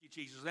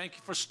Jesus. Thank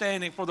you for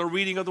standing for the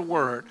reading of the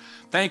word.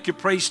 Thank you,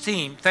 praise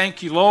team.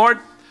 Thank you, Lord,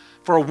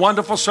 for a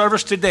wonderful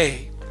service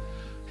today.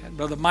 And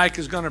Brother Mike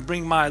is going to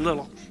bring my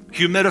little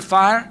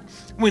humidifier.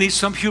 We need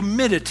some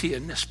humidity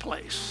in this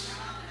place.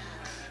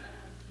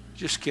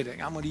 Just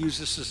kidding. I'm going to use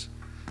this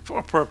for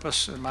a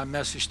purpose in my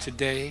message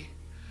today.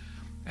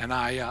 And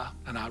I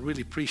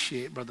really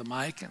appreciate Brother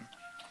Mike and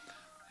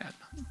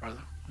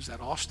Brother, was that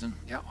Austin?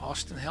 Yeah,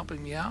 Austin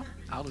helping me out.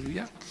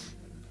 Hallelujah.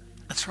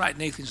 That's right,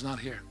 Nathan's not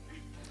here.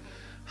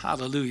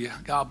 Hallelujah.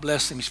 God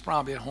bless him. He's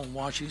probably at home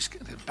watching. His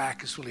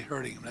back is really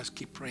hurting him. Let's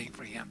keep praying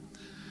for him.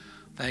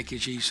 Thank you,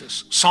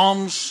 Jesus.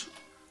 Psalms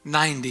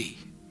 90.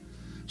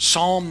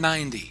 Psalm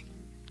 90.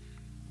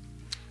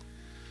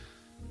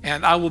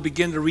 And I will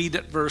begin to read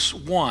at verse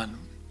 1.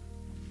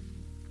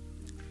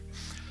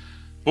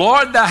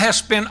 Lord, thou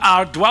hast been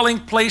our dwelling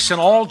place in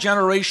all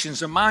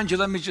generations. And mind you,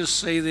 let me just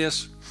say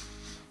this.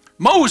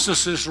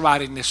 Moses is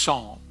writing this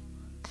psalm.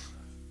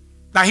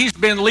 Now, he's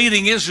been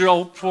leading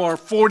Israel for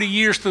 40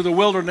 years through the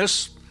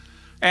wilderness.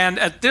 And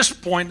at this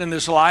point in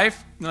his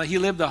life, he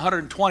lived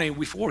 120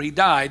 before he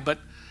died. But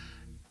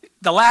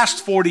the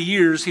last 40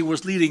 years, he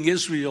was leading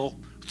Israel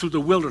through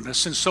the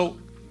wilderness. And so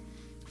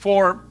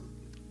for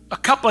a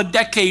couple of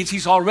decades,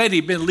 he's already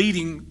been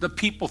leading the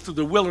people through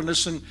the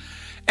wilderness. And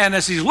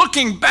as he's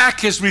looking back,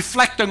 he's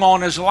reflecting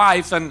on his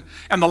life and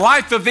the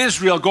life of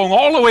Israel, going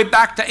all the way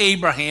back to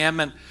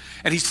Abraham. And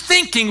he's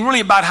thinking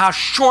really about how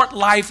short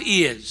life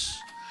is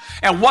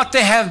and what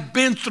they have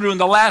been through in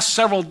the last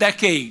several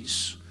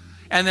decades.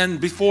 And then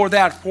before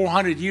that,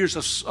 400 years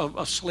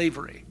of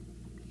slavery.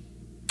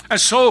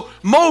 And so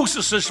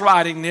Moses is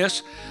writing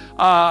this.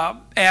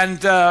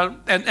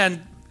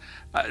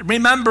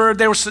 Remember,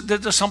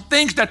 there's some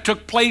things that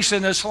took place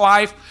in his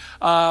life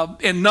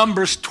in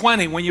Numbers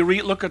 20. When you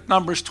look at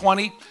Numbers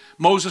 20,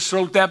 Moses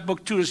wrote that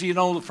book too, as you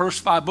know, the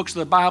first 5 books of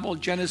the Bible,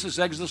 Genesis,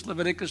 Exodus,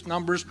 Leviticus,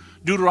 Numbers,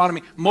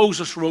 Deuteronomy.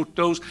 Moses wrote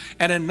those.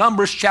 And in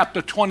Numbers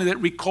chapter 20 that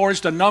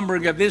records the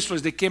numbering of Israel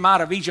as they came out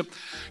of Egypt.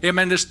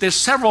 Amen. There's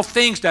several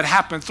things that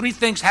happened. 3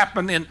 things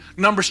happened in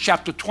Numbers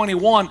chapter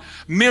 21.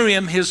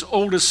 Miriam, his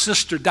oldest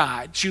sister,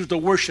 died. She was the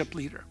worship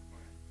leader.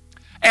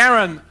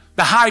 Aaron,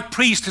 the high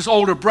priest, his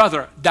older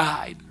brother,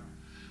 died.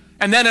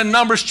 And then in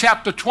Numbers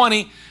chapter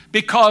 20,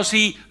 because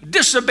he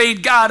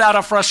disobeyed God out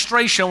of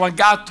frustration when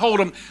God told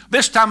him,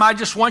 this time I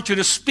just want you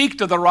to speak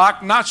to the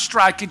rock, not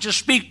strike it, just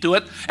speak to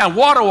it, and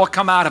water will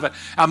come out of it.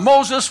 And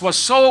Moses was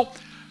so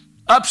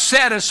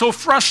upset and so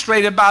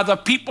frustrated by the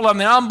people and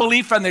their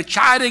unbelief and their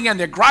chiding and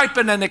their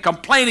griping and their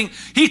complaining,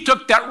 he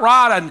took that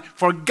rod and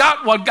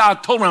forgot what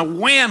God told him, and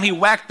wham, he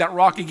whacked that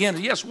rock again.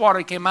 And yes,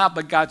 water came out,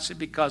 but God said,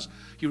 because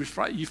you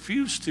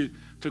refused to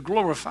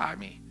glorify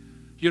me,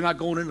 you're not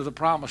going into the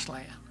promised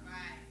land.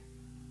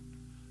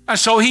 And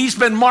so he's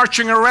been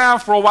marching around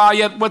for a while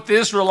yet with the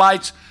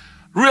Israelites,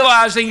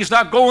 realizing he's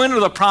not going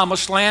into the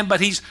promised land, but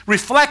he's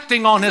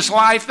reflecting on his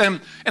life and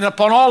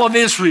upon all of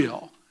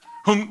Israel,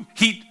 whom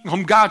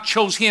God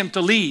chose him to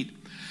lead.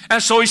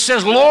 And so he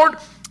says, Lord,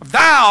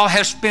 thou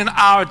hast been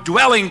our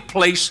dwelling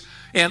place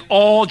in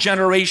all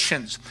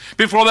generations.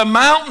 Before the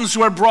mountains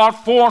were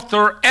brought forth,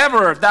 or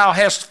ever thou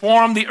hast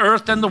formed the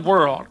earth and the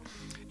world,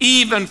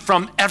 even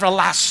from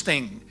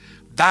everlasting,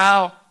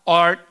 thou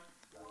art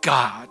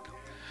God.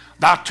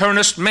 Thou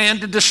turnest man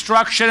to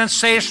destruction and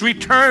sayest,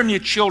 return, ye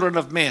children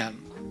of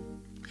men.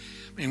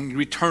 And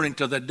returning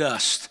to the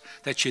dust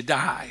that you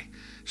die.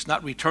 It's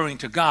not returning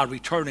to God,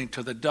 returning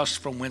to the dust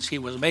from whence he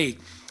was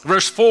made.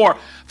 Verse 4,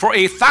 for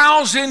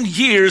 1,000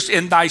 years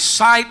in thy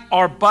sight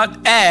are but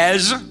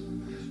as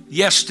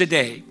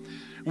yesterday,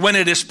 when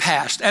it is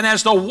past, and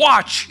as the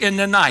watch in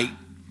the night.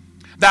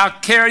 Thou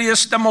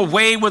carriest them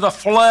away with a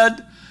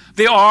flood.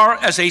 They are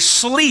as a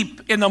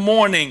sleep in the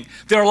morning.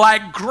 They're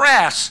like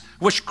grass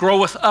which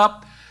groweth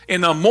up.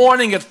 In the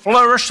morning it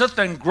flourisheth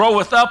and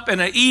groweth up. In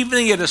the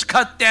evening it is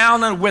cut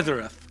down and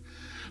withereth.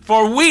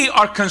 For we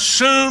are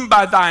consumed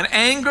by thine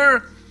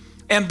anger,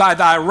 and by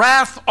thy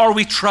wrath are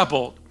we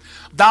troubled.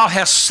 Thou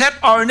hast set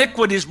our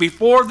iniquities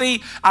before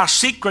thee, our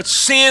secret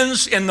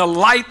sins in the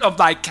light of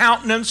thy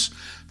countenance.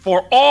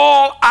 For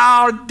all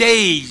our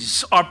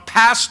days are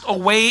passed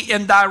away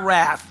in thy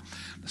wrath.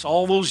 That's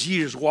all those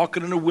years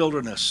walking in the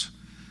wilderness.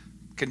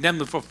 Condemned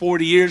them for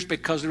 40 years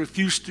because they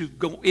refused to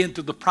go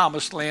into the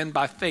promised land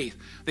by faith.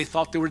 They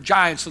thought there were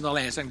giants in the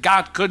lands, and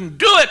God couldn't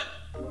do it.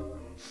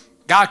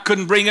 God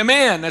couldn't bring them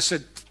in. They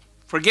said,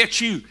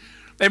 forget you.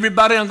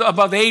 Everybody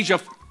above the age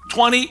of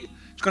 20 is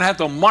going to have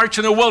to march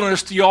in the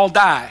wilderness till you all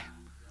die.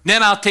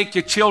 Then I'll take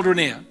your children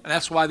in. And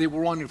that's why they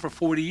were wandering for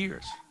 40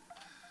 years.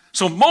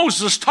 So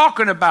Moses is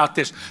talking about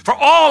this. For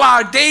all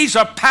our days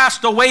are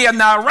passed away in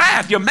thy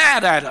wrath. You're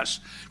mad at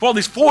us for all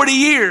these 40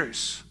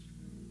 years.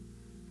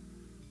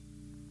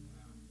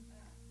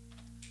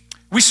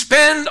 We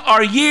spend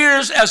our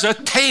years as a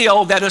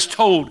tale that is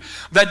told.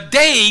 The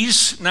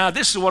days, now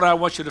this is what I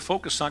want you to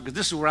focus on, because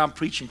this is where I'm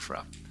preaching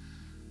from.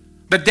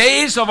 The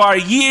days of our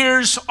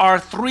years are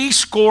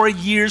 70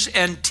 years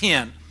and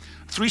 10.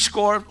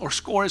 70 or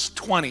score is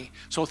 20.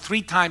 So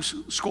 3 times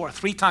score.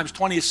 3 times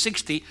 20 is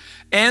 60.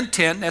 and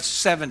 10, that's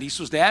 70.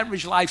 So the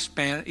average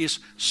lifespan is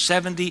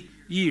 70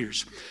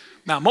 years.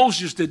 Now,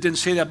 Moses didn't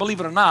say that. Believe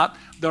it or not,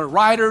 the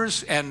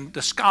writers and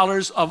the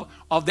scholars of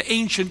the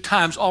ancient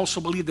times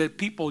also believe that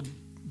people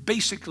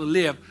basically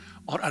live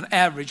on an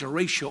average, a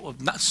ratio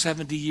of not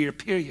 70-year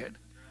period.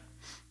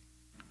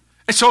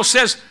 And so it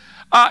says,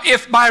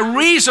 if by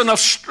reason of,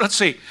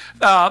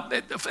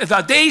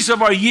 the days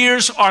of our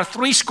years are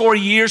 80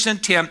 years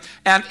and 10,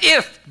 and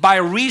if by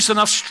reason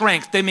of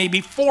strength they may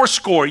be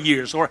 80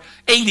 years or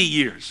 80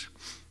 years,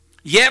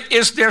 yet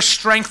is their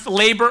strength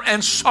labor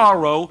and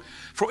sorrow,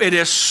 for it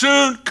is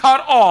soon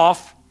cut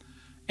off,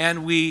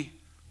 and we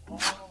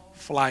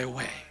fly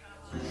away.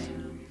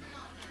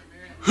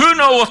 Who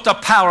knoweth the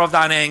power of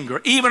thine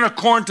anger? Even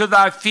according to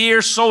thy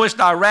fear, so is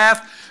thy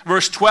wrath.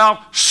 Verse 12,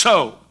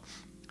 so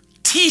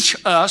teach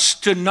us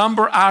to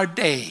number our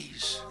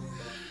days,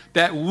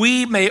 that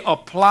we may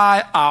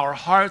apply our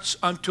hearts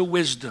unto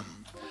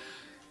wisdom.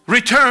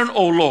 Return,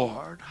 O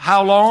Lord,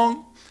 how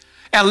long?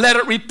 And let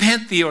it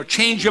repent thee, or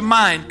change your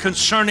mind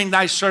concerning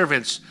thy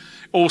servants.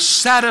 O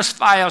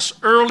satisfy us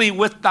early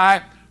with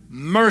thy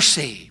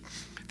mercy,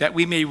 that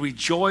we may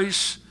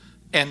rejoice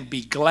and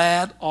be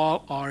glad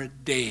all our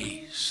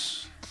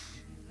days.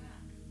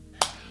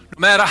 No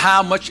matter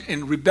how much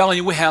in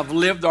rebellion we have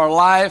lived our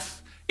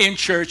life, in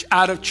church,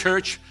 out of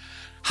church,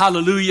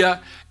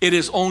 hallelujah, it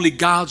is only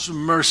God's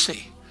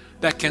mercy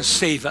that can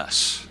save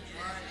us.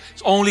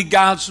 It's only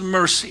God's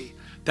mercy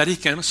that he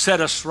can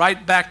set us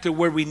right back to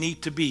where we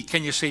need to be.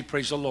 Can you say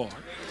praise the Lord?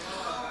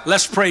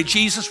 Let's pray.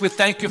 Jesus, we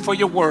thank you for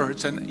your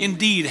words, and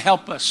indeed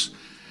help us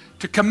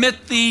to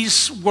commit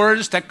these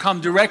words that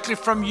come directly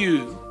from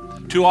you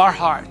to our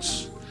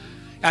hearts.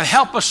 And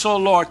help us, oh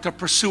Lord, to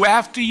pursue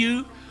after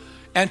you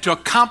and to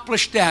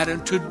accomplish that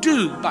and to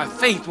do by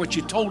faith what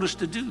you told us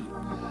to do.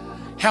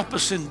 Help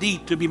us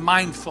indeed to be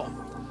mindful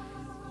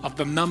of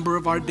the number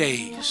of our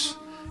days.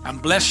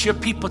 And bless your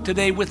people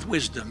today with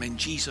wisdom. In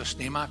Jesus'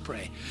 name I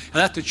pray. And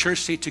let the church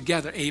say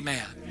together,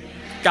 amen.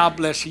 God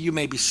bless you. You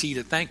may be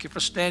seated. Thank you for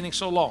standing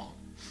so long.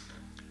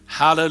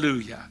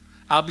 Hallelujah.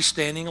 I'll be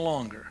standing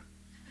longer.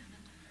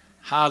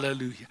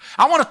 Hallelujah.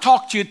 I want to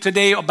talk to you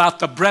today about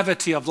the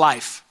brevity of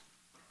life.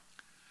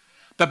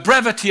 The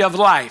brevity of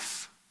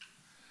life.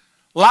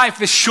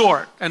 Life is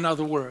short, in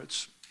other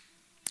words.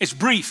 It's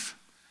brief.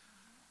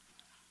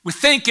 We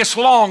think it's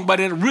long, but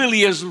it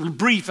really is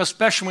brief,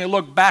 especially when you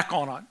look back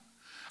on it,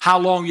 how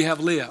long you have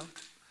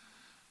lived.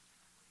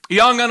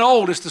 Young and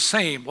old is the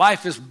same.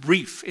 Life is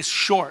brief. It's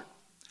short.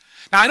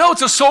 Now, I know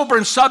it's a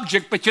sobering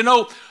subject, but you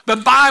know, the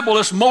Bible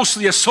is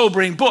mostly a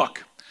sobering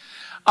book.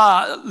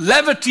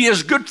 Levity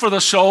is good for the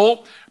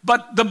soul,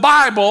 but the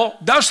Bible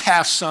does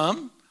have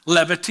some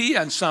levity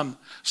and some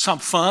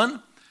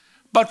fun.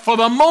 But for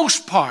the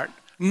most part,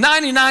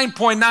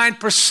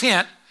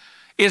 99.9%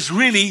 is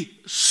really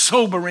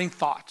sobering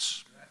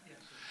thoughts.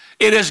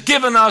 It has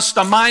given us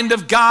the mind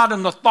of God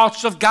and the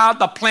thoughts of God,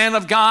 the plan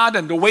of God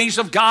and the ways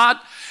of God.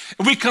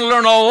 We can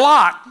learn a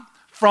lot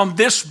from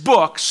this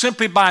book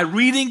simply by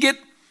reading it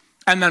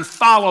and then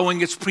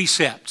following its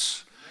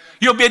precepts.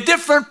 You'll be a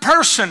different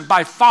person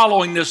by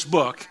following this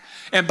book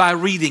and by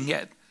reading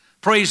it.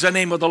 Praise the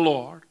name of the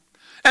Lord.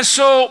 And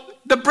so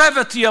the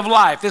brevity of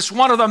life is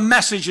one of the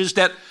messages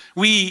that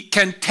we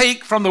can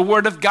take from the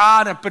Word of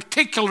God, and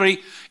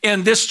particularly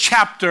in this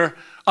chapter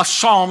of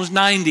Psalms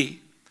 90.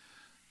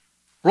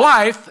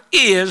 Life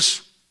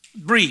is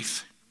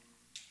brief.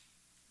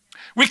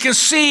 We can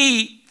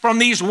see from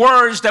these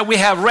words that we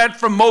have read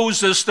from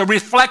Moses the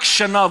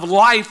reflection of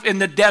life in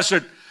the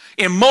desert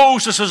in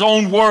Moses'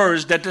 own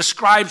words that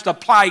describes the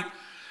plight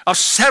of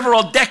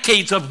several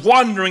decades of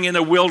wandering in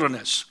the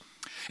wilderness.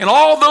 In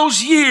all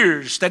those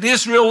years that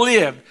Israel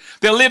lived,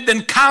 they lived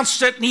in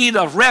constant need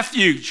of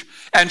refuge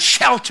and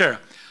shelter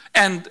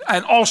and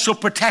also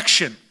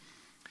protection.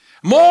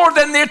 More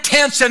than their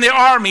tents and their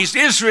armies,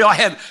 Israel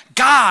had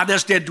God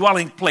as their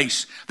dwelling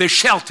place, their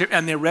shelter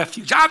and their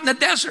refuge out in the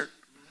desert.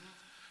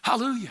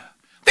 Hallelujah.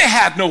 They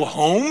had no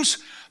homes.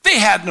 They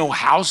had no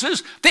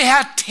houses. They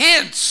had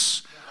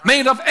tents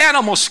made of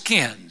animal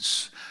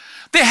skins.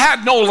 They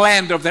had no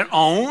land of their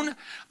own.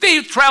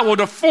 They traveled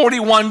to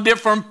 41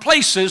 different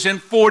places in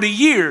 40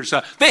 years.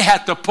 They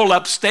had to pull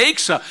up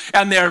stakes,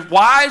 and their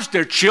wives,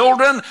 their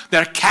children,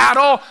 their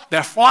cattle,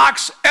 their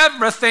flocks,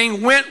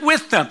 everything went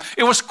with them.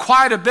 It was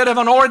quite a bit of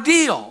an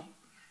ordeal.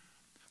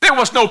 There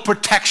was no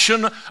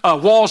protection,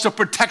 walls of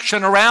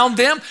protection around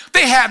them.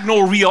 They had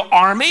no real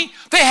army.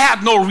 They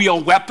had no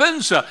real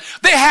weapons.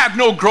 They had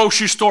no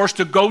grocery stores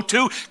to go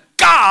to.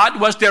 God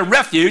was their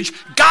refuge.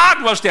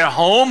 God was their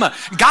home.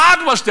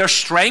 God was their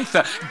strength.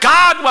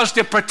 God was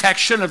their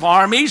protection of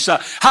armies.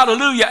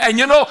 Hallelujah. And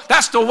you know,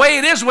 that's the way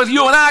it is with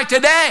you and I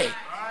today.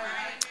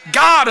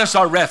 God is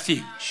our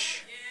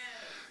refuge.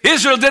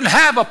 Israel didn't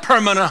have a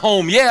permanent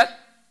home yet,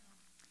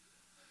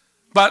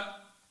 but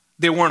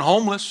they weren't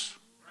homeless.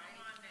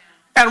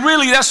 And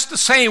really, that's the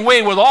same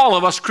way with all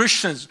of us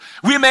Christians.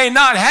 We may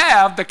not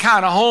have the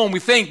kind of home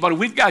we think, but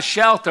we've got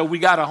shelter, we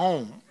got a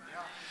home.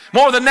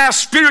 More than that,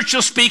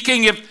 spiritual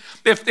speaking,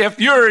 if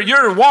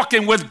you're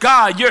walking with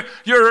God,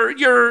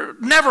 you're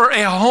never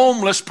a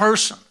homeless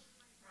person.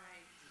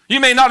 You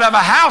may not have a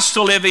house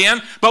to live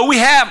in, but we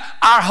have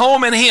our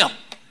home in Him.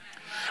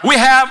 We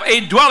have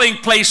a dwelling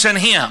place in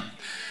Him.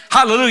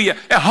 Hallelujah.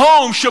 A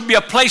home should be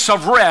a place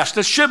of rest.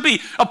 It should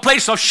be a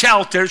place of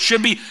shelter. It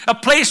should be a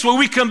place where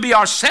we can be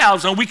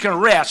ourselves and we can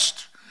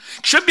rest.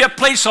 It should be a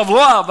place of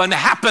love and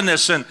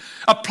happiness, and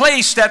a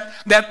place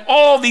that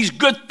all these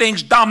good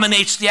things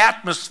dominates the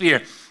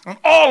atmosphere. And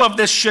all of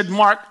this should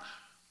mark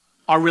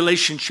our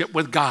relationship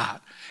with God.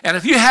 And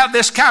if you have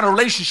this kind of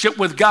relationship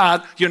with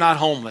God, you're not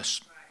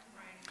homeless.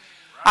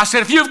 I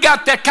said, if you've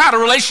got that kind of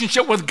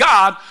relationship with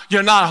God,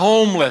 you're not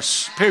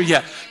homeless,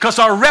 period. Because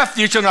our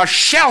refuge and our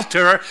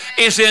shelter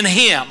is in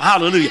Him.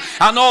 Hallelujah.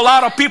 I know a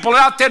lot of people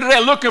out there today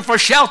looking for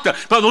shelter,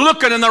 but they're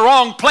looking in the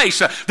wrong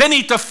place. They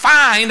need to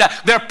find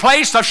their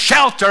place of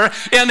shelter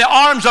in the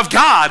arms of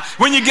God.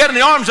 When you get in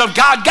the arms of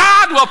God,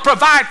 God will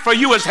provide for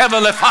you as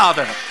Heavenly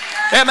Father.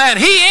 Amen.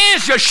 He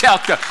is your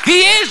shelter.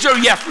 He is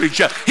your refuge.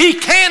 He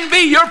can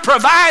be your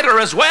provider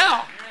as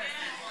well.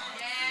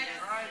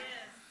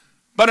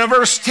 But in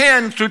verse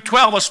 10 through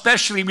 12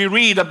 especially, we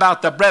read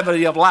about the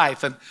brevity of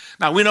life. And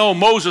now we know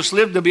Moses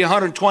lived to be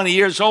 120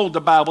 years old,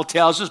 the Bible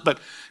tells us, but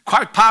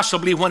quite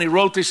possibly when he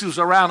wrote this, he was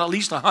around at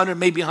least 100,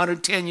 maybe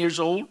 110 years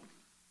old,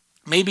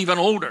 maybe even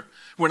older.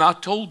 We're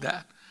not told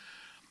that.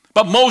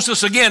 But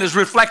Moses, again, is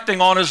reflecting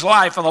on his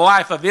life and the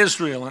life of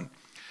Israel.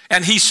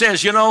 And he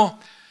says, you know,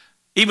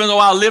 even though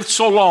I lived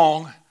so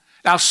long,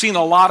 I've seen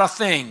a lot of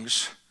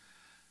things.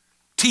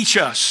 Teach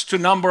us to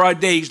number our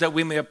days that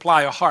we may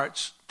apply our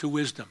hearts to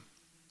wisdom.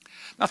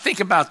 Now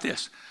think about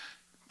this.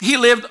 He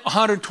lived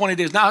 120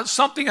 days. Now,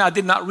 something I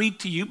did not read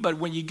to you, but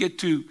when you get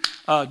to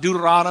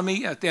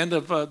Deuteronomy at the end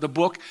of the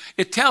book,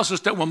 it tells us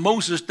that when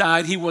Moses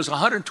died, he was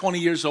 120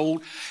 years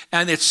old.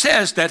 And it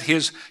says that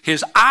his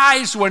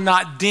eyes were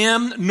not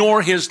dim,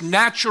 nor his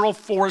natural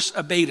force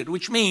abated,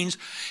 which means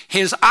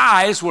his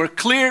eyes were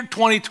clear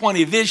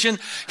 20/20 vision.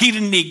 He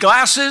didn't need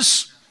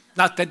glasses,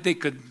 not that they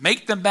could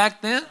make them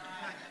back then.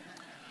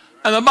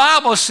 And the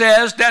Bible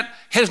says that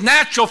his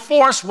natural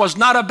force was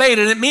not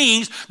abated. It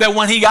means that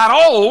when he got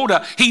old,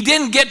 he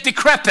didn't get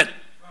decrepit.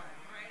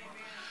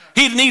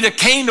 He didn't need a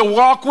cane to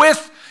walk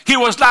with. He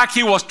was like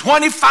he was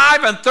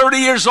 25 and 30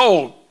 years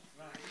old.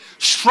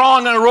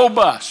 Strong and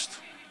robust.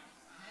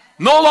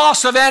 No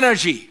loss of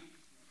energy.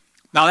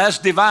 Now that's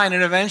divine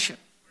intervention.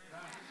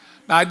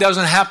 Now it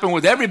doesn't happen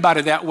with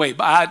everybody that way.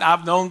 But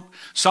I've known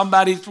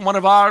somebody, one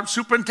of our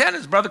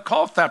superintendents, Brother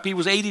Colthap, he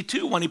was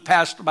 82 when he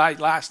passed by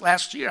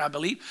last year, I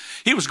believe.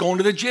 He was going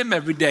to the gym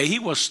every day. He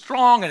was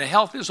strong and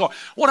healthy. So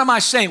what am I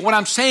saying? What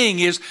I'm saying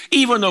is,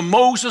 even though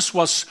Moses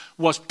was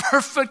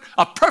perfect,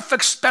 a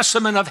perfect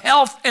specimen of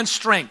health and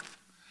strength,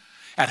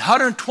 at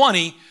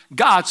 120,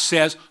 God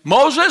says,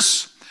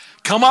 Moses,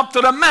 come up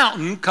to the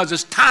mountain because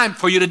it's time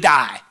for you to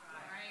die.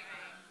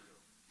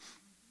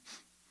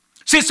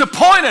 See, it's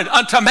appointed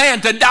unto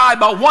man to die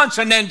but once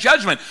and then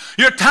judgment.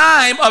 Your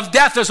time of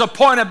death is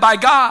appointed by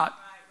God.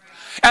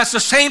 That's the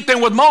same thing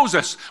with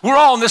Moses. We're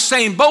all in the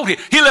same boat here.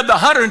 He lived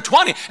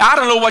 120. I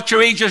don't know what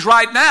your age is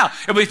right now.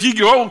 If you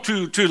go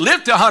to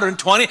live to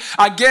 120,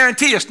 I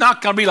guarantee it's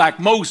not going to be like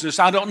Moses.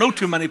 I don't know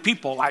too many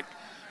people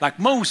like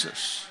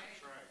Moses.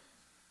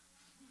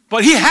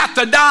 But he had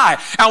to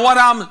die. And what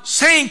I'm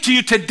saying to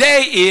you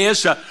today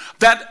is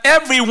that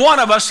every one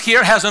of us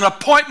here has an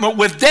appointment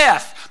with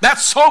death.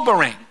 That's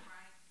sobering.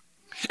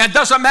 It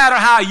doesn't matter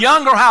how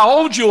young or how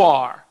old you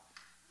are.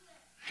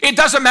 It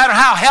doesn't matter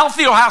how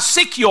healthy or how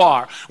sick you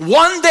are.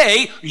 One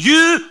day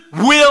you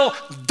will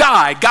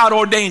die. God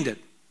ordained it.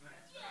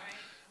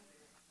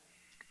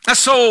 And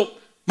so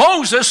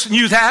Moses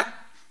knew that.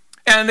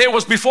 And it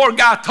was before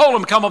God told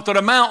him, come up to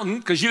the mountain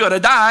because you're going to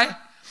die.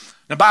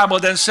 The Bible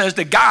then says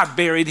that God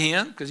buried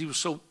him because he was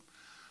so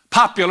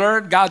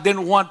popular. God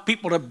didn't want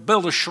people to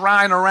build a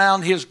shrine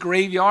around his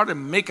graveyard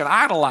and make an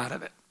idol out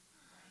of it.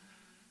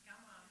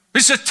 He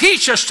said,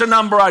 teach us to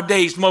number our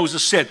days,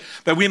 Moses said,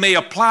 that we may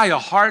apply our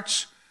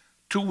hearts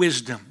to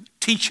wisdom.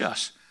 Teach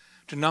us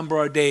to number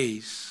our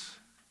days.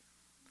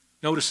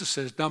 Notice it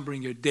says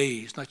numbering your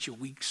days, not your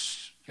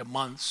weeks, your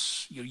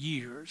months, your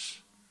years.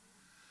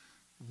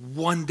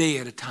 One day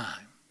at a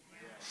time.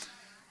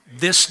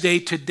 This day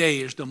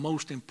today is the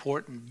most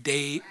important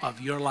day of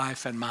your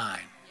life and mine.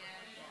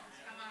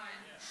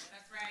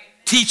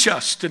 Teach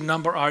us to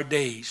number our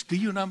days. Do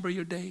you number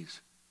your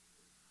days?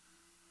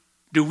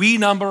 Do we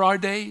number our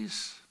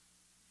days?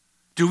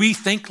 Do we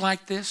think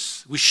like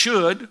this? We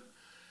should.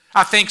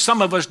 I think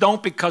some of us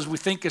don't because we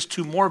think it's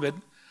too morbid.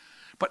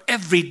 But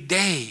every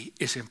day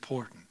is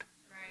important.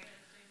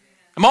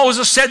 And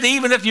Moses said that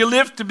even if you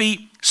live to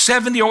be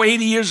 70 or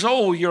 80 years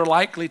old, you're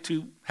likely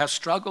to have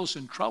struggles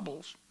and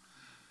troubles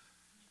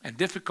and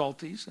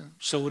difficulties. And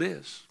so it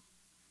is.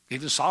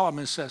 Even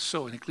Solomon says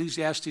so in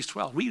Ecclesiastes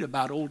 12. Read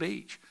about old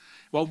age,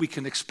 what we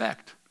can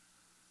expect.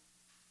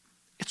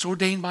 It's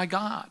ordained by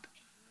God.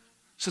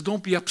 So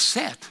don't be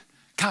upset.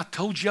 God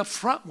told you up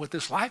front what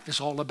this life is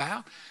all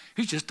about.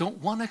 You just don't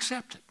want to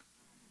accept it.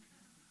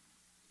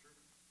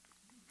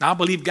 Now, I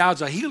believe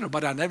God's a healer,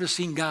 but I've never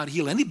seen God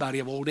heal anybody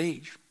of old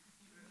age.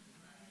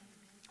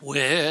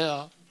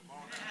 Well,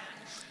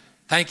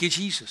 thank you,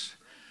 Jesus.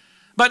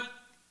 But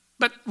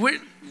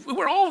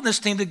we're all in this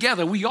thing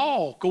together. We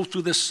all go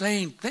through the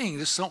same thing,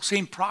 this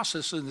same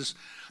process, and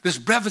this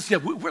brevity.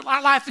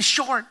 Our life is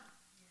short.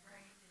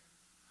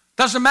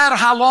 Doesn't matter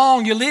how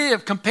long you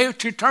live compared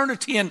to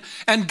eternity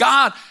and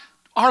God.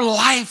 Our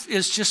life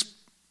is just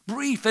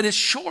brief and it's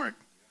short.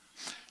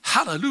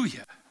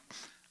 Hallelujah.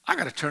 I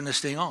got to turn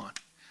this thing on.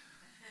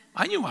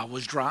 I knew I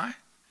was dry.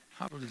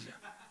 Hallelujah.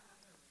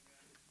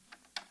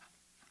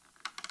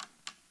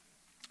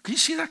 Can you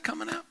see that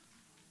coming out?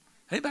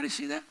 Anybody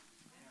see that?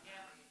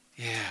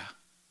 Yeah.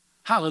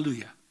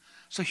 Hallelujah.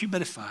 It's a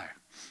humidifier.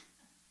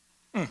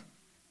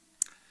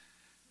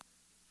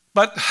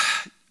 But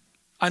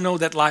I know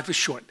that life is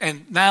short.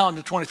 And now in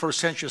the 21st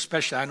century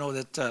especially, I know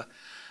that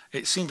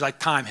it seems like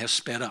time has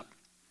sped up.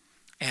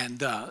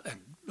 And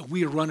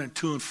we are running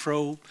to and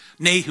fro.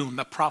 Nahum,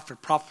 the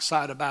prophet,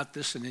 prophesied about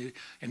this in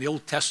the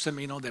Old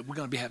Testament, that we're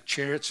going to have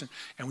chariots,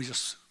 and we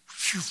just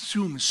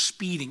zoom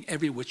speeding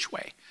every which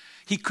way.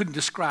 He couldn't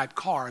describe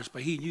cars,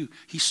 but he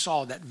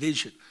saw that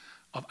vision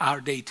of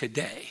our day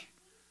today.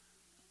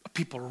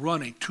 People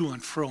running to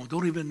and fro,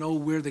 don't even know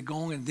where they're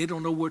going, and they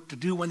don't know what to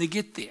do when they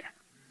get there.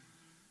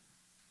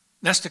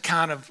 That's the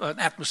kind of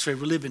atmosphere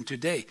we live in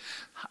today.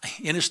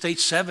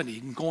 Interstate 70,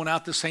 and going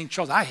out to St.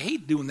 Charles. I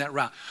hate doing that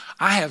route.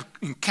 I have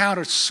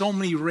encountered so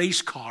many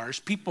race cars.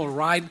 People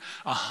ride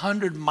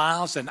 100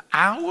 miles an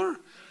hour.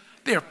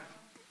 They're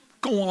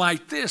going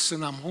like this,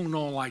 and I'm holding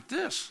on like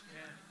this.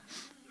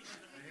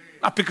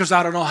 Not because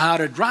I don't know how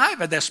to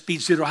drive at that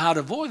speed or how to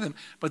avoid them,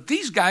 but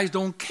these guys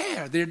don't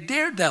care. They're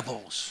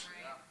daredevils.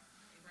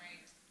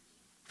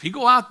 If you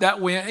go out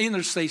that way,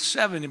 Interstate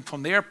 7, and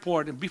from the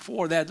airport, and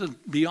before that,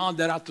 beyond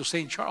that, out to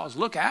St. Charles,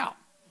 look out.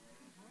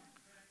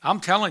 I'm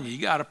telling you,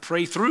 you got to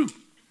pray through.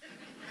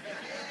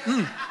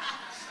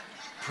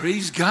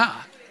 Praise God.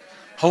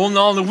 Holding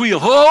on the wheel.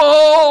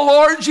 Oh,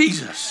 Lord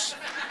Jesus.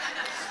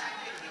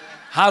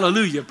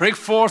 Hallelujah. Break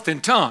forth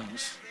in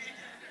tongues.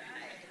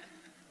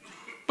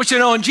 But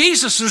in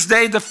Jesus'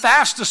 day, the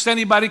fastest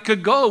anybody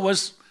could go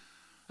was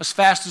as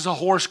fast as a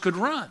horse could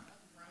run.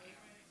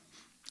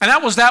 And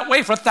that was that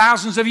way for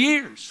thousands of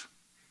years.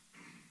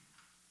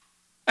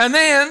 And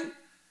then,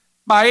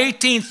 by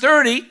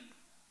 1830,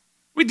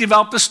 we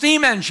developed a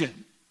steam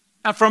engine.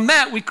 And from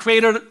that, we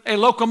created a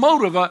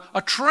locomotive,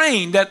 a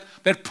train that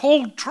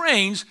pulled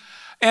trains.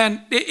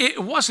 And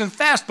it wasn't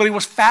fast, but it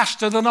was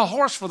faster than a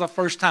horse for the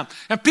first time.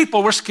 And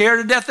people were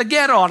scared to death to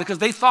get on it because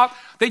they thought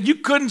that you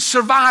couldn't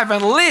survive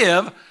and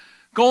live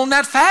going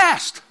that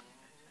fast.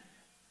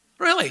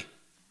 Really.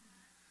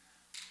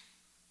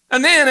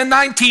 And then in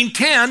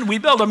 1910, we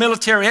built a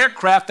military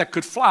aircraft that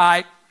could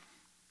fly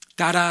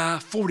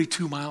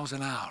 42 miles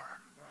an hour.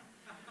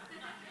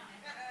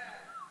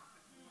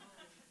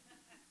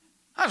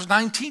 That was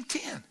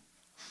 1910.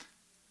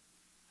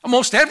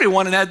 Almost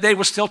everyone in that day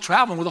was still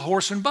traveling with a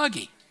horse and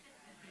buggy.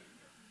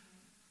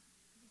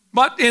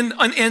 But then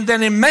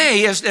in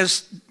May,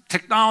 as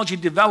technology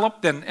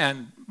developed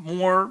and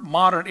more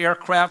modern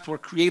aircraft were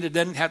created,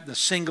 then had the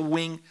single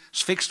wing,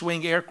 fixed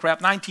wing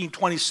aircraft.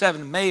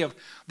 1927, May of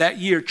that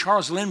year,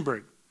 Charles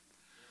Lindbergh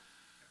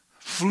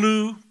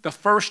flew the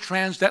first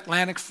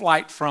transatlantic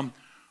flight from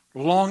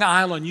Long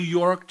Island, New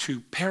York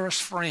to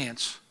Paris,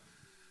 France.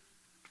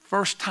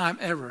 First time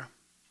ever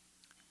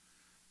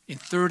in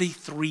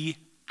 33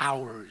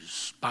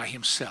 hours by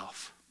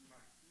himself.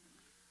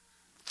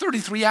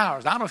 33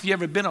 hours. I don't know if you've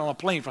ever been on a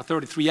plane for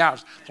 33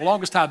 hours. The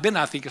longest I've been,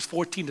 I think, is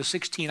 14 to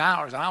 16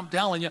 hours. And I'm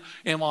telling you,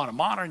 on a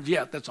modern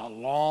jet, that's a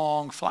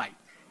long flight.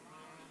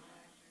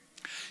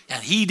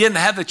 And he didn't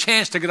have the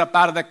chance to get up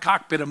out of that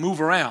cockpit and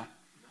move around.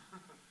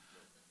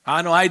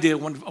 I know I did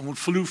when I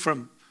flew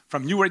from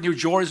Newark, New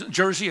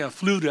Jersey. I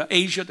flew to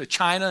Asia, to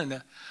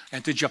China,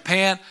 and to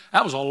Japan.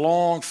 That was a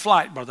long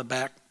flight, Brother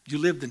Beck. You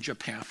lived in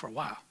Japan for a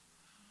while.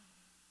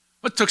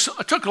 It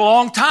took a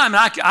long time.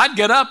 I'd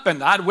get up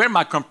and I'd wear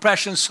my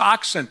compression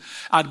socks and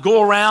I'd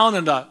go around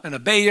in the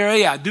Bay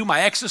Area. I'd do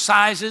my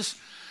exercises.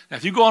 Now,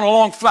 if you go on a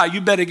long flight,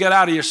 you better get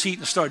out of your seat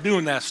and start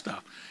doing that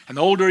stuff. And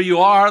the older you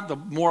are, the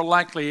more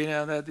likely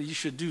that you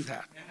should do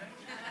that.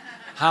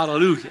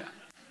 Hallelujah.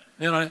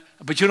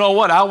 But you know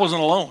what? I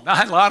wasn't alone. I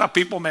had a lot of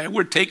people, man,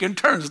 we're taking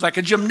turns. It's like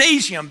a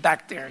gymnasium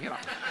back there,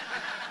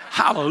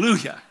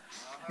 Hallelujah.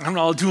 I'm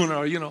all doing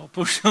our,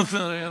 push-ups,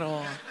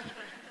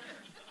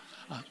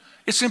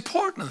 It's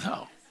important,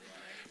 though.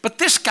 But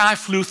this guy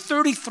flew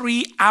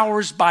 33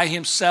 hours by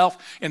himself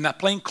in that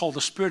plane called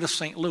the Spirit of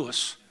St.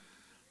 Louis.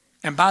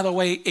 And by the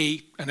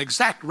way, an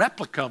exact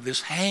replica of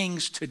this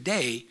hangs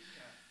today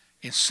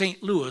in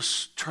St.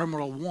 Louis,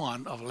 Terminal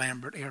 1 of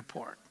Lambert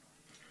Airport.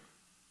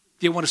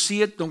 If you want to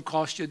see it, don't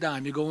cost you a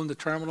dime. You go in the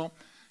terminal,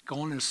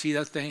 go in and see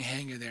that thing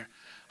hanging there.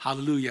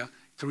 Hallelujah.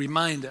 To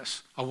remind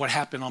us of what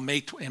happened in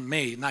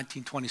May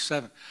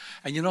 1927.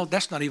 And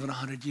that's not even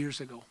 100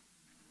 years ago.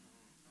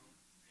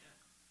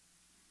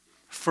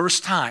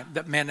 First time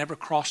that man ever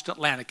crossed the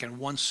Atlantic in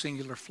one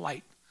singular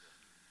flight.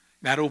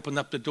 That opened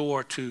up the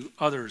door to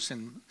others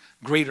and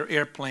greater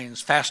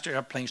airplanes, faster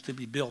airplanes to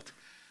be built.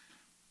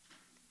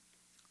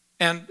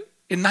 And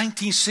in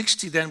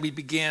 1960, then we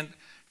began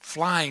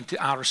flying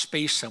to outer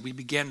space, and we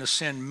began to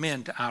send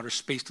men to outer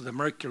space, to the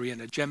Mercury and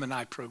the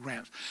Gemini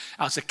programs.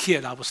 As a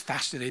kid, I was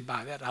fascinated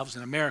by that. I was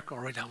in America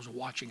already. I was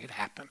watching it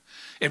happen.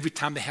 Every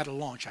time they had a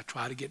launch, I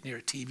tried to get near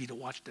a TV to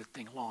watch that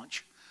thing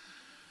launch.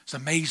 It's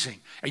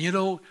amazing. And you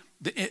know,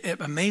 the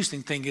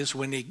amazing thing is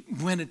when they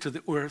went into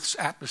the Earth's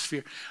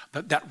atmosphere,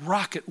 that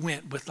rocket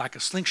went with like a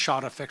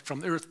slingshot effect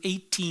from the Earth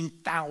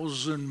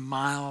 18,000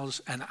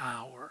 miles an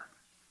hour.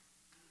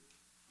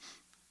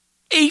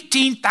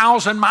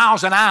 18,000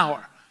 miles an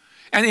hour.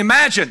 And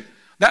imagine,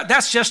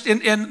 that's just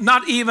in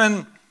not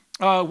even,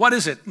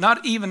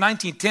 not even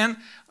 1910,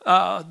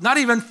 not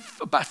even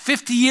about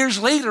 50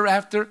 years later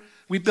after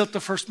we built the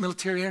first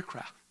military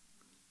aircraft.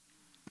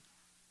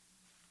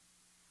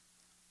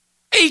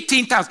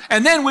 18,000.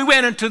 And then we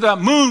went into the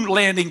moon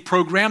landing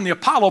program, the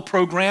Apollo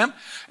program,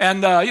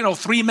 and,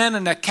 3 men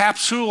in that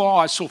capsule. Oh,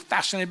 I was so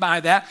fascinated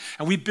by that.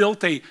 And we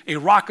built a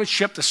rocket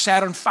ship, the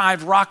Saturn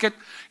V rocket.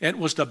 It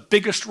was the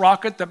biggest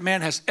rocket that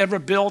man has ever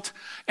built.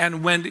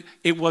 And when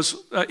it was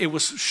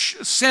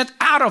sent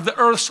out of the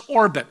Earth's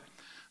orbit,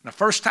 the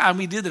first time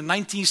we did in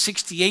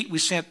 1968, we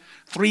sent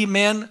 3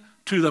 men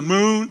to the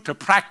moon to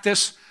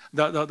practice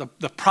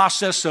the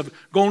process of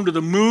going to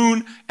the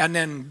moon and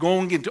then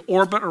going into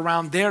orbit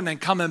around there and then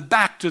coming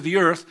back to the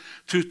Earth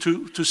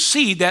to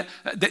see that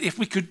if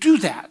we could do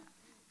that.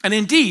 And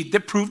indeed, they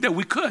proved that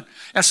we could.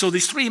 And so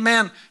these 3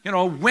 men,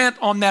 went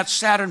on that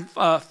Saturn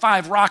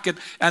V rocket,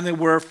 and they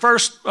were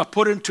first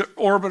put into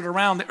orbit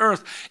around the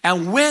Earth.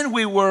 And when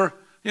we were,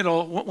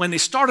 when they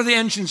started the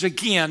engines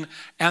again,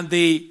 and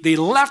they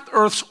left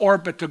Earth's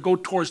orbit to go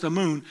towards the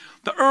moon,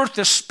 the Earth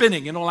is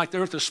spinning, like the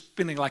Earth is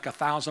spinning like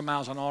 1,000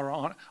 miles an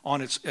hour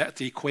at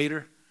the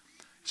equator.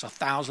 It's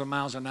 1,000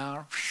 miles an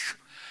hour.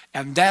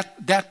 And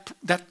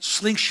that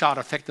slingshot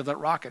effect of that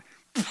rocket,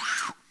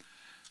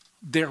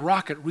 their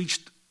rocket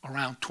reached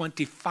around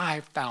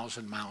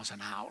 25,000 miles an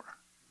hour.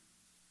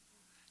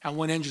 And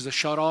when engines are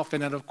shut off,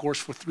 and then, of course,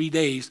 for 3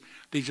 days,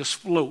 they just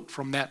float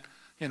from that,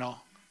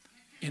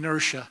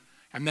 inertia.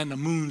 And then the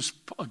moon's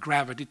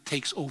gravity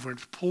takes over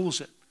and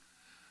pulls it.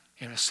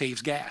 And it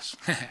saves gas.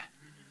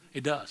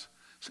 It does.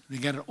 So they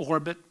get an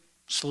orbit,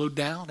 slowed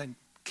down, and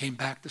came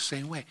back the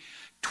same way.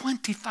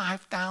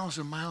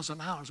 25,000 miles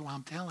an hour is what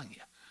I'm telling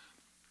you.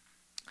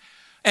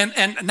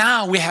 And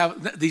now we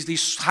have these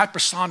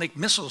hypersonic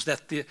missiles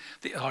that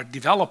they are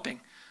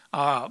developing,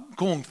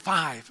 going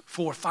 4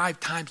 or 5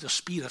 times the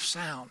speed of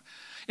sound.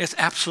 It's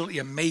absolutely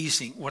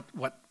amazing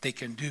what they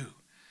can do.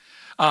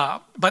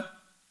 But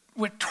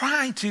we're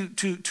trying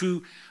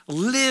to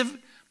live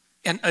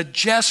and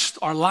adjust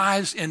our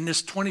lives in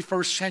this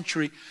 21st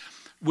century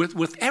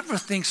with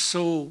everything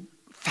so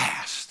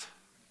fast.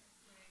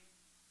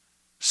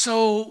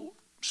 So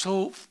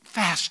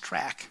fast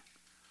track.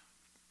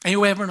 And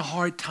we're having a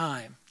hard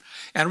time.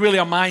 And really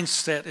our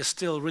mindset is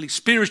still really,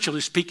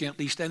 spiritually speaking at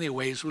least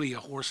anyway, is really a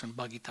horse and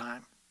buggy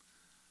time.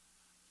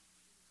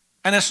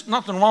 And there's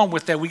nothing wrong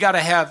with that. We got to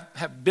have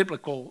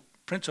biblical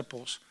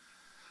principles.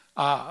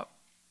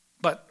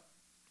 But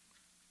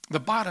the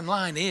bottom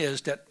line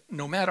is that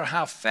no matter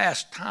how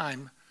fast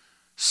time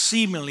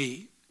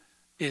seemingly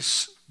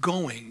is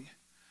going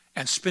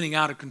and spinning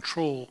out of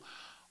control,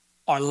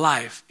 our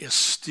life is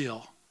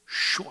still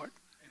short.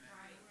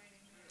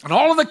 And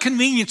all of the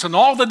convenience and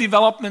all the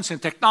developments and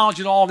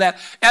technology and all that,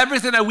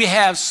 everything that we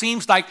have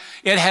seems like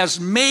it has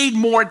made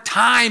more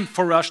time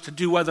for us to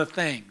do other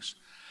things.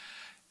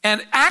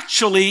 And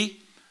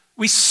actually,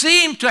 we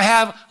seem to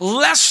have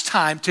less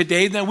time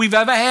today than we've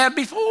ever had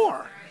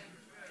before.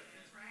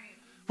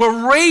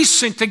 We're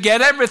racing to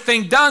get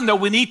everything done that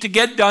we need to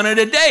get done in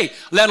a day,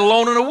 let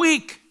alone in a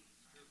week.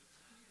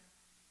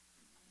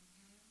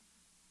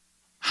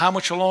 How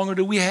much longer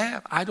do we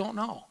have? I don't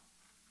know.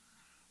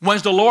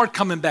 When's the Lord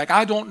coming back?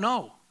 I don't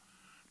know.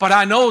 But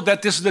I know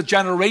that this is the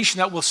generation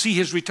that will see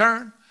his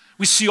return.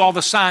 We see all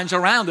the signs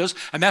around us,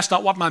 and that's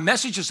not what my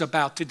message is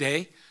about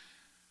today.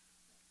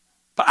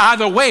 But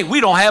either way, we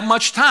don't have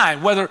much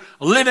time, whether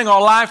living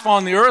our life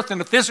on the earth in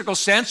the physical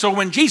sense or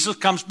when Jesus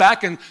comes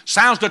back and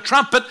sounds the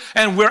trumpet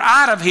and we're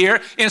out of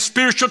here in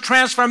spiritual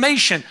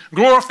transformation,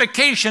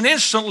 glorification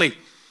instantly. Right.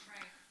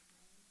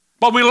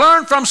 But we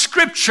learn from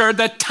Scripture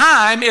that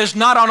time is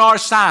not on our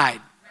side.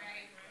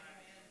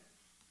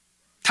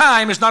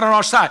 Time is not on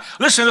our side.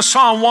 Listen to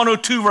Psalm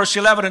 102, verse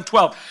 11 and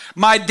 12.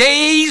 My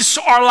days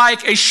are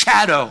like a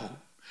shadow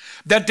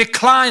that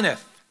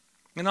declineth.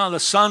 The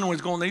sun was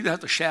going, they have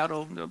the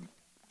shadow, the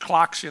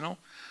clocks, and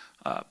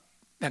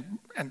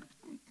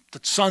the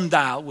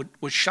sundial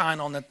would shine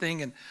on that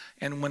thing.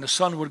 And when the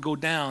sun would go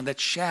down, that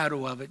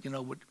shadow of it,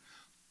 would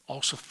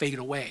also fade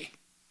away.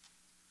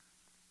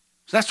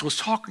 So that's what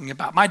it's talking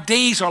about. My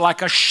days are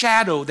like a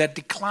shadow that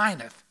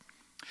declineth.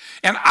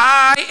 And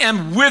I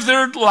am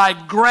withered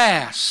like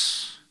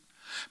grass.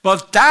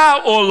 But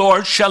thou, O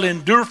Lord, shall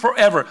endure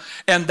forever,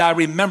 and thy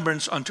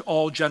remembrance unto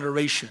all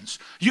generations.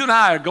 You and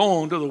I are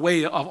going to the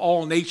way of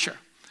all nature.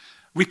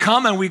 We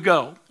come and we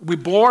go. We're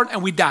born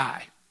and we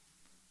die.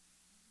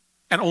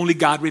 And only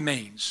God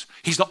remains.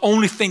 He's the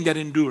only thing that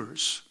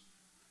endures.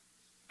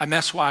 And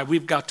that's why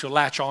we've got to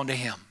latch on to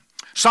him.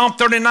 Psalm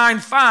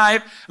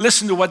 39:5,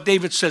 listen to what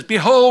David says.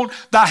 Behold,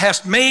 thou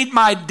hast made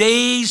my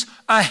days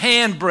a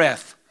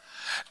handbreadth,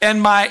 and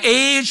my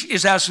age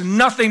is as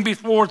nothing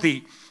before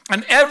thee.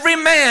 And every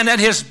man at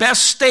his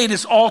best state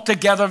is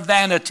altogether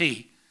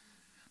vanity.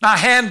 Now,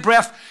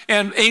 handbreadth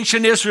in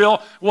ancient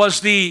Israel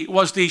was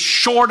the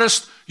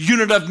shortest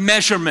unit of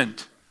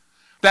measurement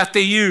that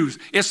they used.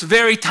 It's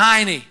very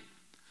tiny.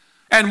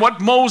 And what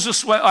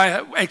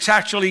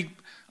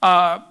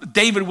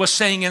David was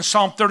saying in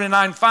Psalm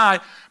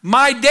 39:5,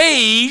 my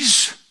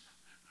days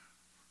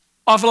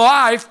of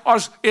life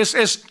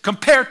is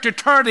compared to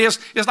eternity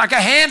is like a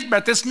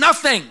handbreadth. It's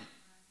nothing.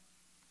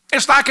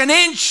 It's like an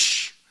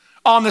inch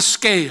on the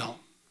scale.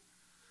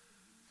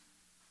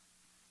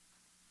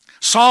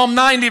 Psalm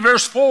 90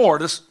 verse 4,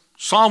 this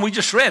psalm we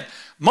just read,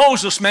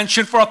 Moses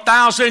mentioned, for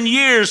 1,000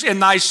 years in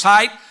thy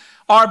sight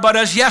are but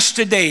as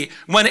yesterday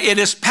when it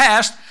is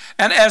past,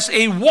 and as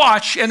a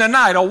watch in the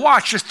night. A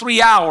watch is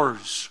 3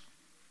 hours.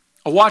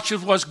 A watch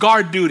was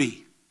guard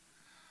duty.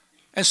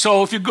 And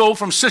so if you go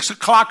from 6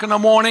 o'clock in the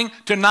morning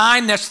to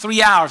 9, that's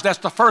 3 hours. That's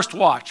the first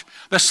watch.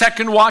 The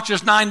second watch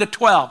is 9 to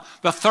 12.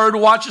 The third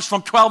watch is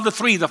from 12 to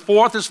 3. The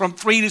fourth is from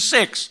 3 to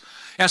 6.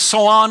 And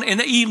so on in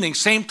the evening.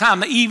 Same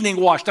time, the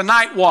evening watch, the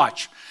night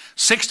watch.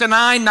 6 to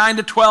 9, 9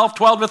 to 12,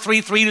 12 to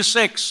 3, 3 to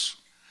 6.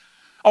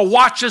 A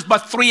watch is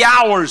but 3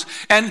 hours.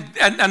 And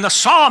the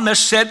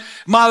psalmist said,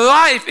 my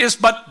life is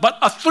but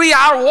a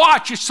 3-hour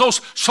watch. It's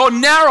so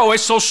narrow,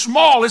 it's so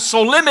small, it's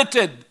so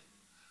limited.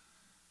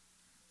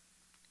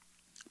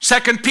 2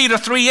 Peter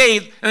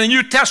 3:8 in the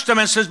New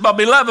Testament says, but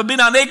beloved, be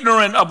not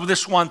ignorant of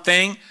this one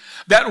thing,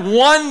 that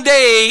one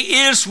day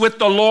is with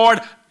the Lord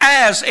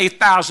as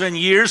 1,000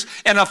 years,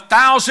 and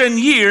 1,000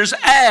 years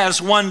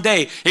as one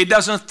day. It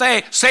doesn't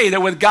say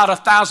that with God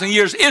 1,000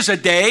 years is a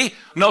day.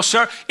 No,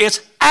 sir.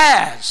 It's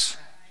as.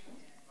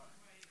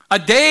 A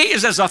day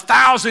is as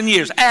 1,000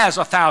 years, as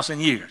 1,000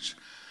 years,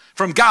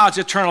 from God's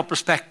eternal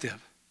perspective.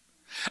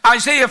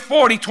 Isaiah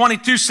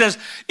 40:22 says,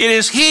 it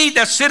is he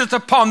that sitteth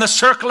upon the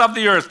circle of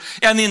the earth,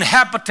 and the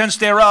inhabitants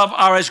thereof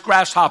are as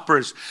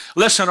grasshoppers.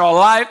 Listen, our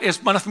life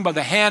is nothing but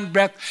the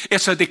handbreadth.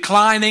 It's a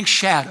declining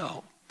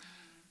shadow.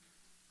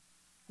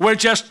 We're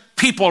just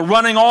people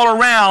running all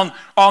around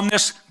on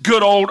this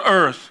good old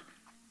earth.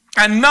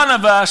 And none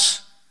of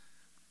us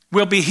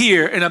will be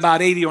here in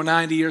about 80 or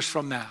 90 years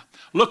from now.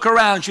 Look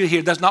around you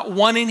here. There's not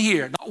one in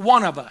here. Not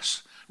one of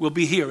us will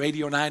be here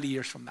 80 or 90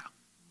 years from now.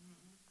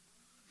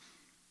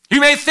 You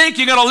may think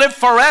you're going to live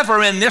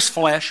forever in this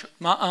flesh.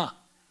 How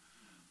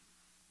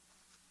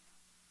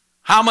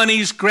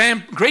many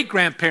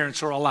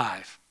great-grandparents are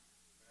alive?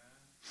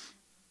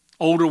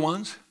 Older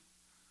ones.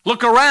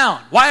 Look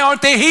around. Why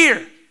aren't they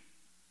here?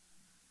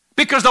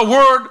 Because the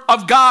Word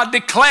of God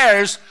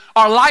declares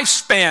our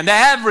lifespan, the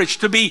average,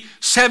 to be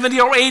 70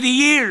 or 80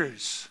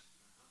 years.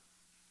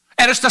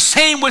 And it's the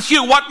same with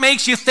you. What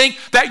makes you think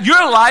that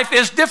your life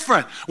is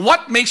different?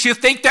 What makes you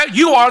think that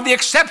you are the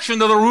exception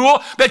to the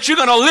rule, that you're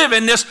going to live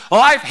in this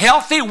life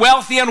healthy,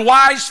 wealthy, and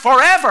wise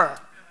forever?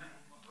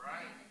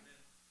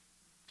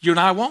 You and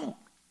I won't.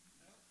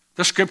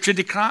 The Scripture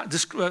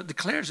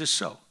declares it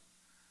so.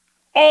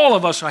 All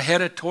of us are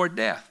headed toward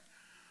death.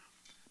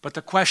 But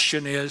the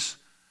question is,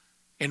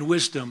 in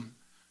wisdom,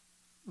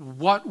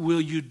 what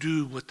will you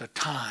do with the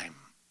time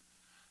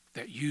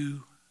that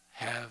you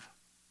have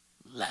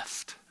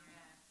left?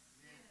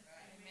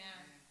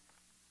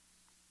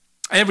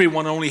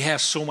 Everyone only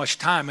has so much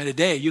time in a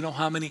day. You know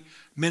how many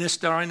minutes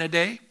there are in a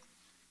day?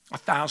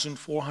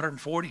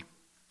 1,440.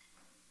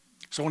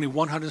 It's only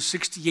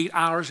 168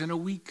 hours in a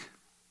week.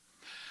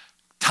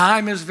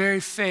 Time is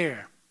very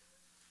fair.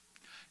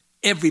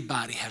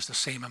 Everybody has the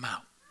same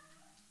amount.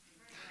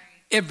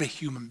 Every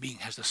human being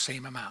has the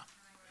same amount.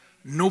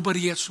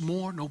 Nobody gets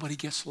more, nobody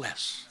gets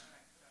less.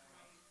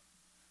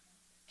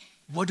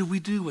 What do we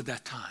do with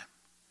that time?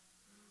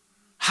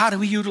 How do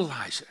we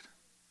utilize it?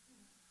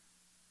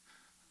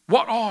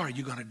 What are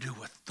you going to do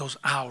with those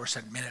hours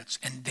and minutes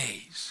and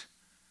days?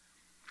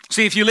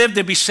 See, if you live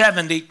to be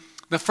 70,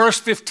 the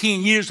first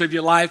 15 years of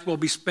your life will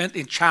be spent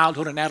in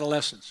childhood and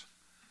adolescence.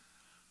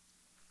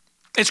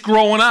 It's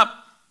growing up.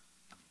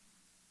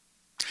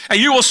 And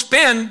you will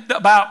spend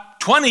about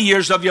 20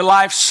 years of your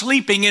life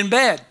sleeping in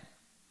bed.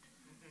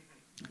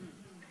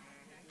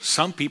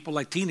 Some people,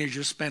 like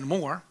teenagers, spend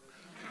more,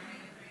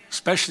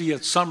 especially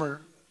at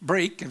summer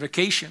break and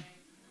vacation.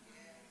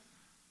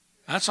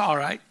 That's all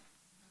right.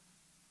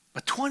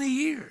 But 20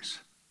 years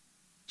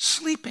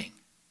sleeping.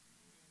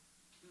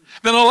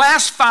 Then the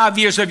last 5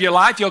 years of your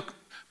life, you'll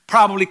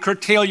probably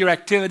curtail your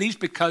activities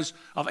because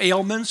of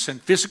ailments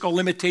and physical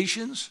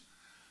limitations.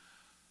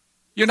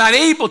 You're not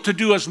able to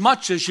do as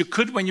much as you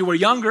could when you were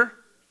younger.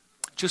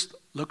 Just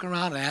look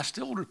around and ask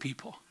the older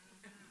people.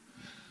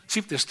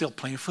 See if they're still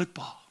playing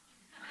football.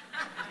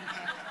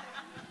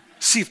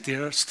 See if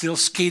they're still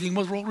skating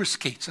with roller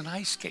skates and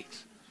ice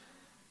skates.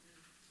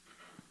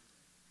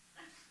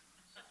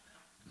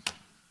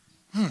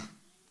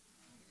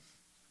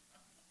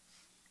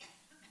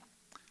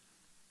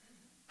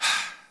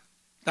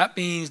 That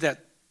means that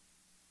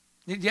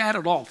you add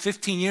it all,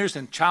 15 years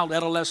in child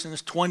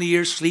adolescence, 20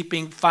 years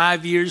sleeping,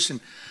 5 years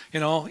in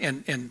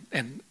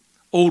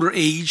older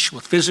age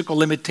with physical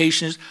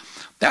limitations.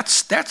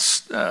 That's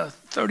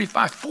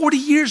 35, 40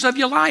 years of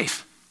your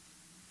life.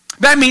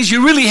 That means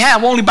you really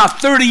have only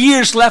about 30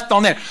 years left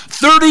on there.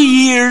 30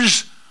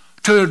 years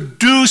to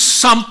do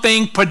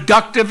something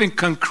productive and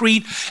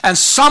concrete and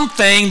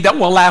something that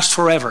will last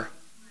forever.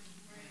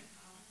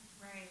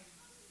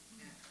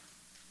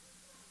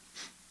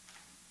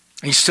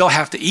 And you still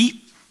have to eat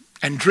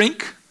and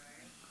drink.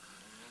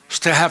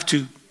 Still have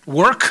to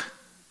work.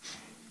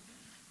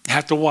 You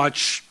have to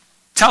watch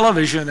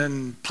television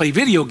and play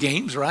video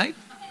games, right?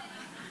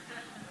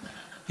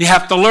 You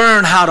have to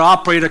learn how to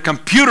operate a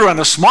computer and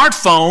a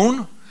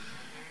smartphone.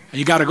 And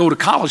you got to go to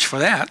college for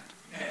that.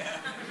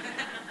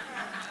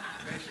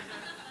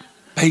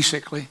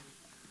 Basically.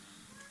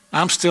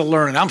 I'm still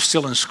learning. I'm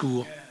still in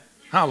school.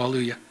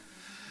 Hallelujah.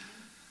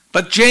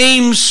 But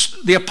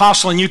James, the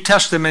apostle in New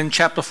Testament,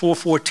 chapter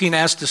 4:14,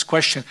 asked this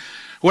question.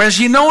 Whereas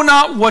you know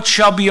not what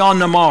shall be on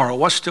the morrow.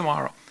 What's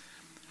tomorrow?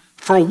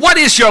 For what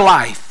is your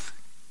life?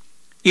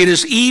 It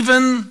is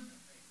even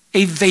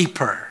a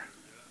vapor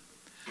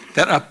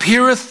that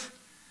appeareth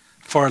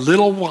for a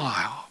little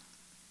while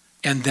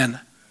and then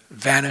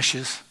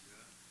vanishes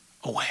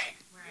away.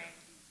 Right.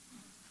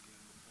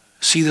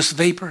 See this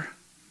vapor?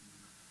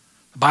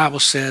 The Bible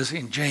says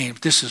in James,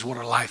 this is what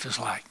our life is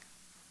like.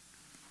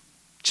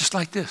 Just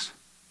like this.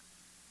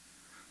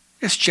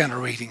 It's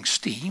generating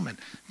steam and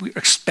we're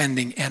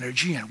expending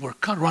energy and we're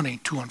running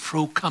to and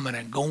fro, coming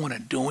and going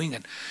and doing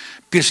and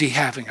busy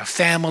having a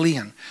family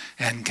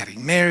and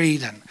getting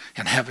married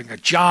and having a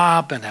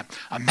job and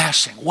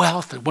amassing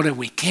wealth and whatever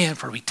we can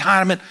for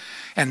retirement.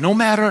 And no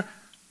matter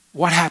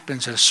what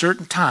happens at a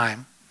certain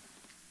time,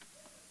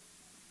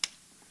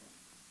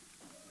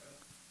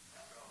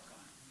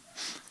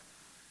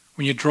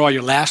 when you draw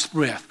your last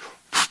breath,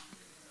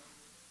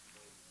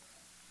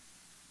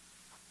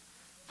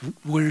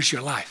 where's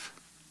your life?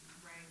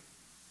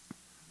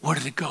 Where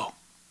did it go?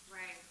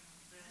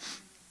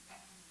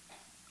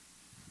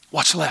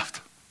 What's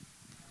left?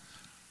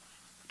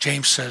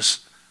 James says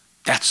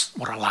that's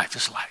what our life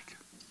is like.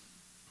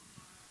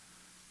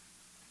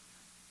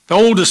 The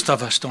oldest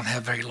of us don't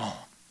have very long,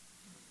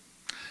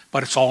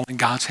 but it's all in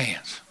God's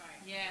hands.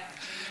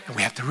 And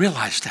we have to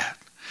realize that.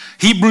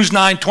 Hebrews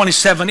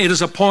 9:27, it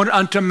is appointed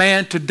unto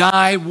man to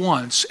die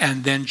once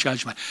and then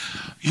judgment.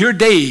 Your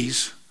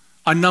days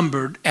are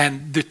numbered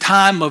and the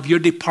time of your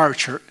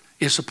departure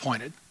is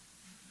appointed.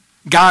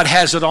 God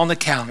has it on the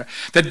calendar.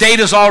 The date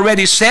is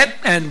already set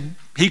and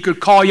he could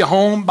call you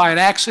home by an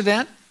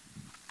accident,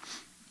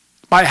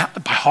 by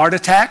heart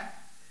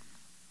attack,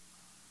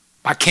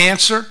 by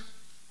cancer.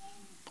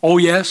 Oh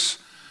yes,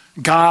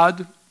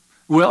 God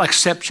will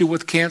accept you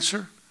with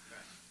cancer.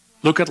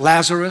 Look at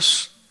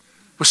Lazarus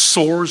with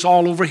sores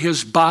all over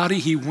his body.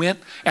 He went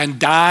and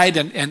died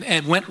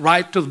and went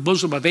right to the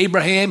bosom of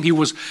Abraham. He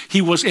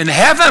was in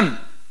heaven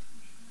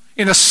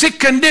in a sick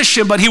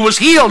condition, but he was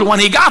healed when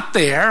he got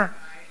there.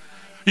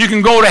 You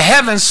can go to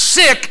heaven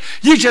sick.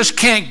 You just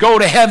can't go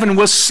to heaven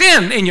with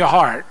sin in your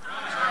heart.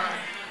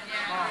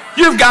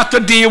 You've got to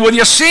deal with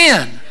your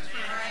sin.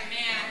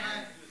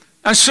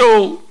 And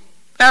so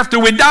after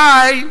we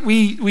die,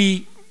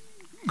 we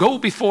go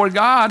before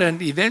God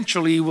and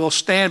eventually we'll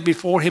stand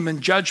before him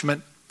in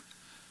judgment.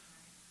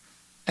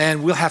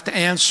 And we'll have to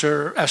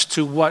answer as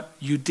to what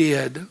you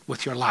did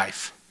with your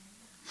life.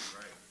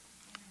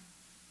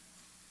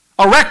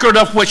 A record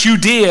of what you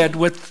did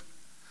with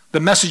the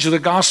message of the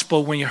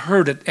gospel when you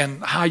heard it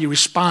and how you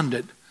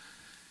responded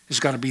is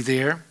going to be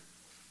there.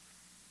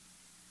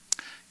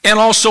 And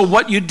also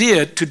what you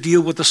did to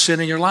deal with the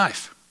sin in your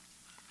life.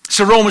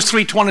 So Romans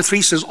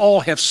 3:23 says, all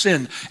have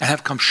sinned and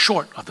have come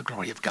short of the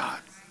glory of God.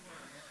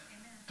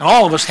 And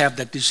all of us have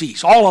that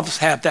disease. All of us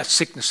have that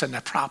sickness and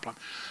that problem.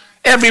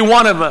 Every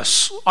one of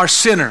us are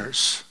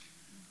sinners.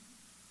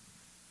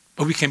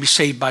 But we can be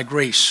saved by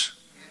grace.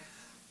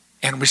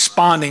 And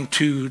responding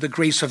to the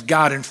grace of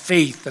God in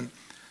faith. And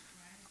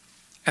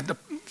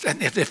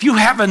if you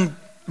haven't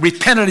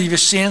repented of your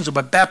sins or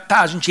been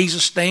baptized in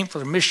Jesus' name for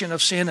the remission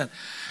of sin, and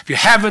if you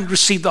haven't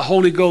received the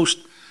Holy Ghost,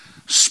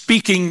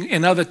 speaking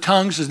in other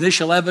tongues as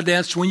initial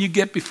evidence, when you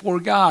get before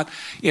God,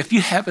 if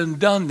you haven't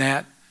done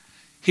that,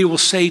 he will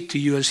say to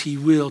you, as he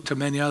will to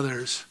many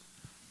others,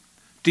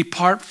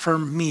 depart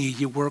from me,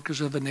 you workers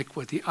of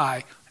iniquity.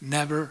 I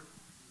never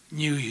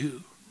knew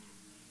you.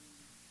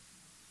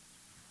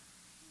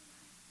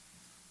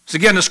 So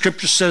again, the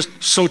scripture says,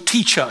 so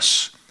teach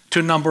us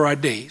to number our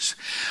days,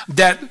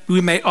 that we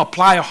may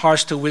apply our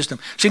hearts to wisdom.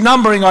 See,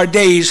 numbering our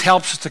days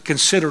helps us to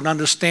consider and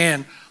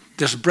understand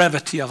this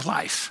brevity of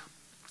life.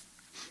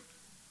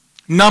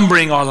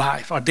 Numbering our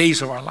life, our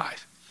days of our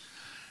life.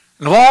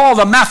 And of all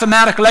the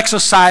mathematical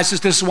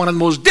exercises, this is one of the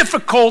most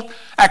difficult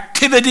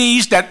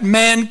activities that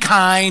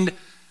mankind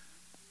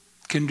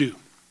can do.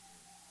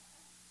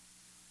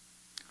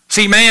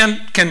 See,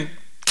 man can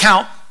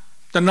count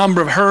the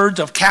number of herds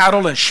of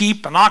cattle and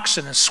sheep and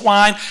oxen and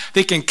swine.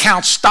 They can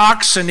count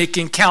stocks, and they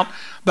can count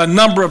the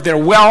number of their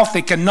wealth.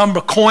 They can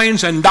number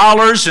coins and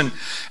dollars, and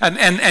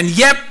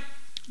yet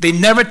they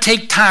never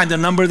take time to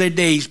number their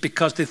days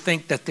because they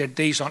think that their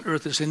days on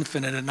earth is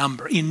infinite in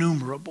number,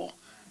 innumerable.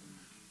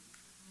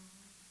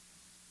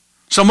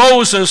 So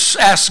Moses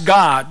asked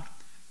God,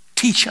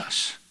 teach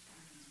us.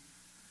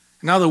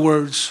 In other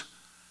words,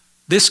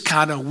 this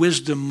kind of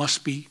wisdom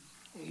must be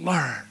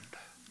learned.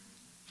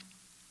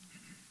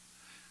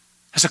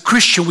 As a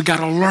Christian, we got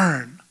to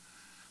learn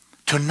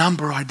to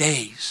number our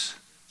days.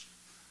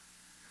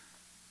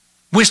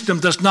 Wisdom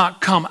does not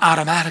come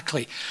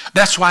automatically.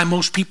 That's why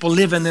most people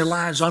live in their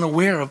lives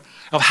unaware of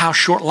how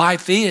short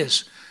life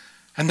is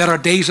and that our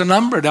days are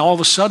numbered. All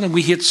of a sudden,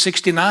 we hit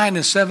 69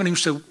 and 70 and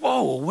say,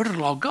 whoa, where did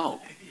it all go?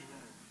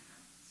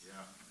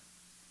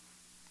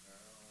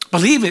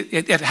 Believe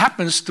it, it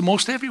happens to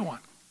most everyone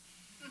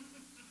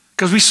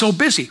because we're so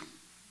busy.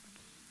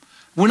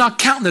 We're not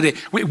counting the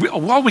day.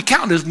 All we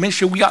count is make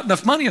sure we got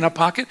enough money in our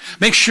pocket,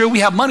 make sure we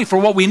have money for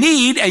what we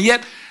need, and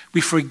yet we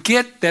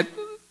forget that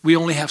we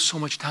only have so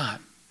much time.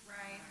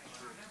 Right.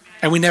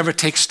 And we never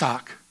take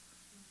stock.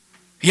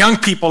 Young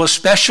people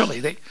especially,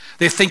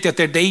 they think that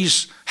their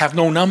days have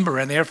no number,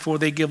 and therefore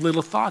they give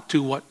little thought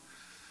to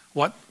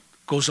what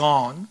goes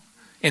on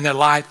in their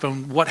life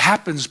and what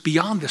happens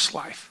beyond this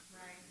life.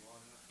 Right.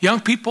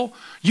 Young people,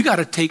 you got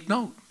to take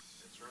note.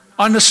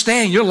 Right.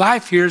 Understand your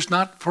life here is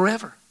not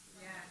forever.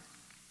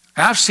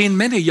 I've seen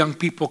many young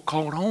people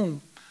called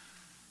home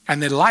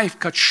and their life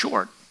cut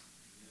short.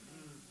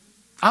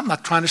 I'm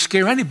not trying to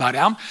scare anybody.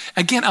 I'm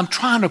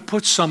trying to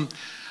put some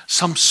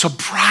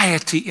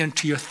sobriety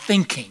into your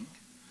thinking.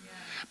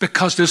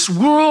 Because this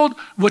world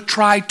would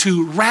try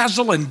to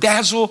razzle and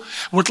dazzle,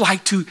 would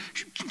like to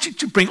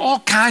bring all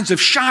kinds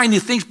of shiny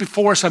things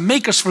before us and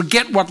make us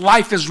forget what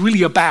life is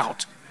really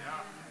about.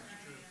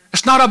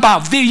 It's not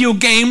about video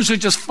games,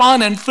 which is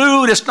fun and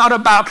food. It's not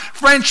about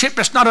friendship.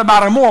 It's not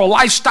about a moral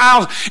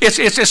lifestyle.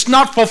 It's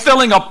not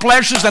fulfilling our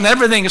pleasures and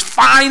everything is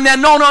fine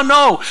then.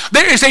 No.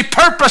 There is a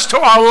purpose to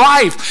our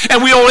life,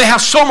 and we only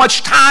have so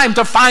much time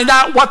to find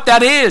out what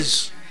that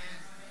is.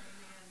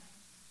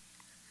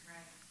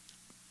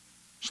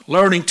 So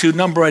learning to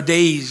number our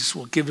days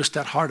will give us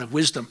that heart of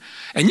wisdom.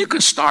 And you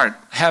can start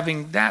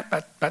having that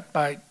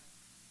by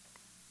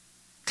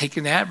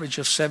taking the average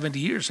of 70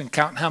 years and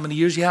counting how many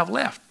years you have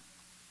left.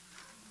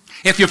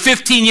 If you're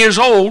 15 years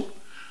old,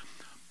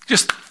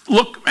 just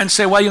look and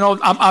say, well,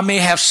 I may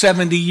have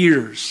 70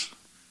 years.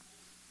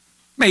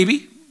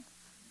 Maybe.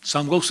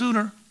 Some go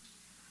sooner.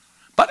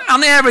 But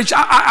on average,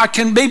 I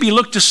can maybe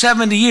look to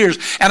 70 years,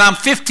 and I'm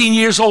 15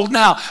 years old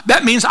now.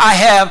 That means I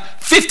have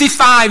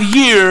 55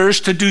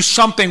 years to do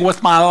something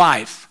with my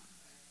life.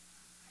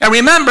 And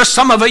remember,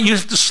 some of it you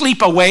have to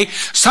sleep away.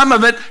 Some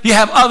of it you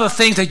have other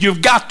things that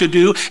you've got to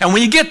do. And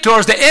when you get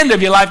towards the end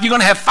of your life, you're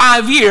going to have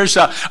 5 years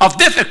of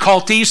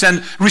difficulties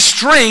and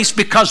restraints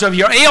because of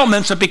your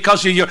ailments and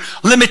because of your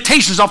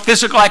limitations of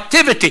physical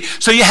activity.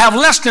 So you have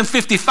less than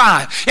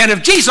 55. And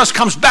if Jesus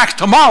comes back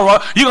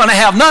tomorrow, you're going to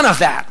have none of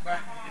that.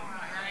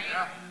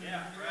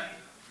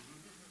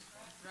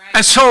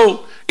 And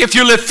so if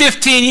you live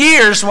 15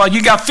 years, well,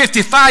 you got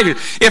 55 years.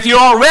 If you're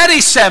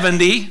already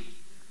 70,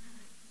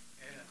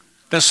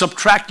 then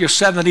subtract your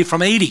 70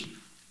 from 80.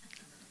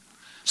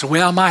 So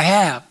I might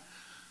have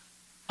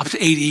up to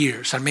 80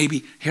 years. And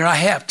maybe here I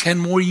have 10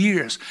 more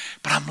years.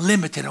 But I'm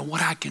limited on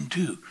what I can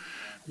do.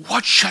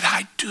 What should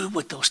I do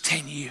with those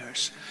 10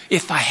 years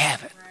if I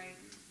have it?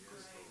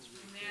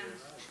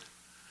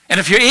 And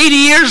if you're 80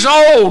 years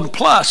old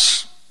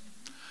plus,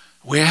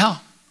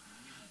 well,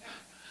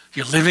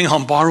 you're living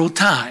on borrowed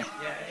time.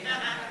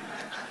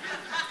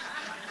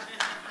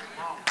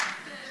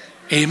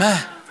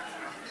 Amen.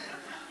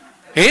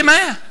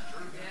 Amen.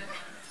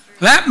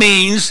 That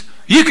means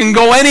you can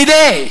go any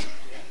day.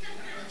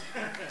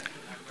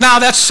 Now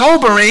that's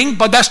sobering,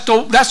 but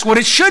that's what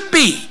it should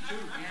be.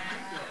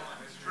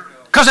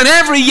 Because in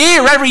every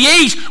year, every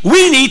age,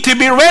 we need to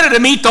be ready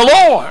to meet the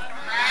Lord.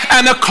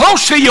 And the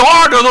closer you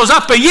are to those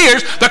upper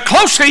years, the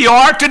closer you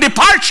are to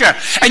departure.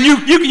 And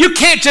you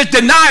can't just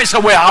deny,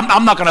 so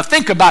I'm not going to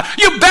think about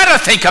it. You better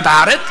think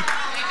about it.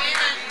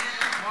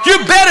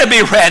 You better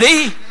be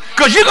ready.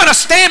 Because you're going to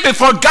stand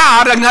before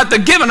God and have to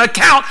give an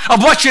account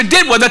of what you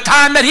did with the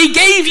time that He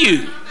gave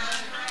you.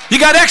 You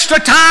got extra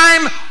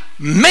time,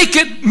 make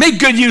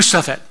good use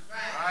of it.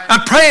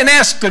 And pray and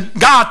ask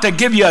God to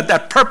give you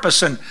that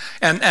purpose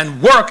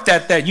and work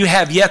that you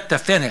have yet to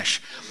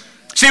finish.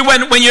 See,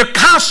 when you're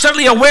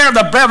constantly aware of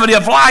the brevity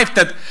of life,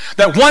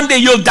 that one day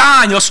you'll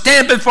die and you'll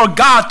stand before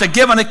God to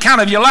give an account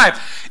of your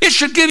life, it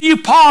should give you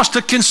pause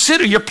to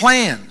consider your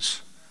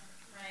plans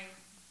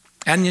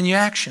and in your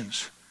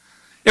actions.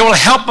 It will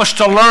help us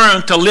to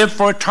learn to live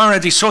for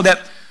eternity so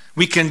that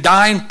we can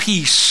die in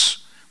peace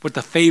with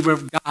the favor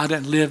of God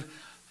and live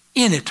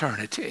in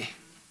eternity.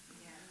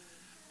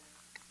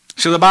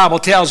 So the Bible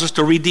tells us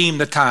to redeem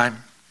the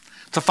time.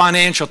 It's a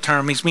financial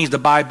term. It means to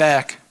buy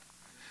back.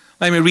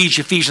 Let me read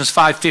you Ephesians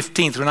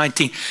 5:15 through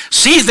 19.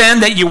 See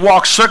then that you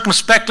walk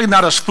circumspectly,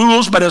 not as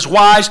fools, but as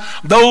wise,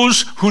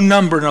 those who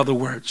number, in other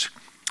words.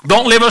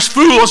 Don't live as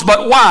fools,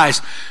 but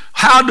wise.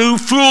 How do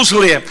fools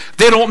live?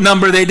 They don't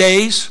number their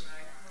days.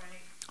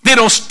 They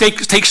don't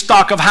take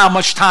stock of how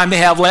much time they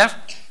have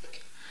left.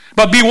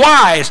 But be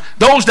wise,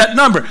 those that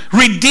number,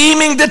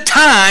 redeeming the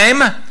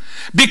time,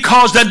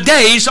 because the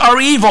days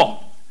are evil.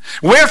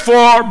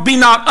 Wherefore, be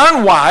not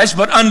unwise,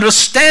 but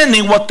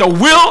understanding what the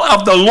will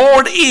of the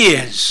Lord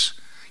is.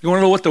 You want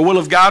to know what the will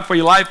of God for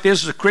your life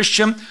is as a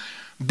Christian?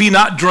 Be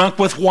not drunk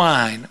with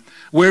wine,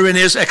 wherein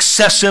is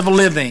excessive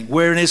living,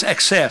 wherein is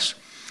excess.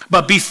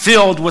 But be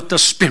filled with the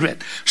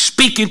Spirit,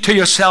 speaking to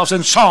yourselves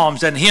in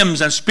psalms and hymns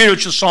and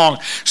spiritual songs,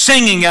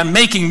 singing and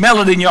making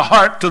melody in your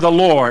heart to the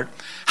Lord.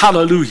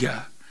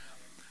 Hallelujah.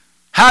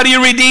 How do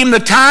you redeem the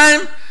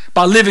time?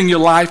 By living your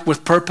life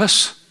with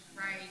purpose.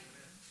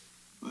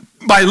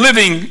 By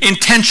living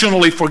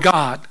intentionally for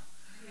God.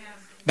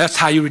 That's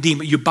how you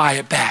redeem it. You buy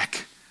it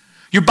back.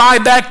 You buy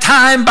back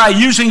time by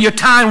using your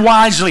time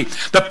wisely.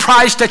 The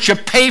price that you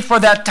pay for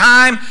that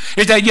time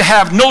is that you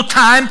have no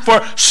time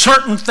for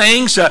certain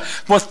things,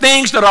 for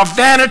things that are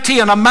vanity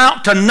and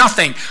amount to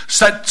nothing.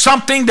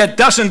 Something that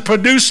doesn't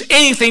produce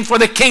anything for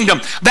the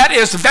kingdom. That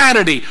is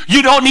vanity.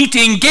 You don't need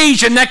to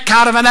engage in that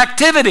kind of an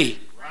activity.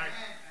 Right.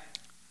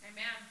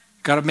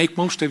 Got to make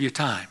most of your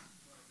time.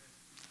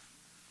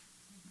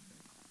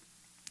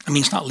 It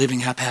means not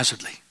living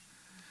haphazardly.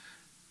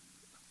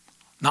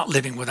 Not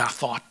living without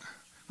thought,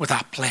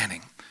 without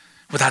planning,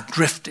 without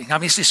drifting. I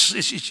mean,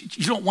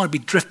 you don't want to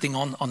be drifting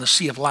on the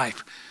sea of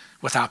life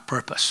without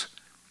purpose.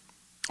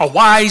 A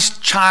wise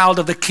child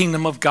of the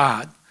kingdom of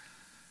God.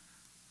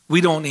 We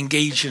don't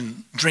engage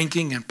in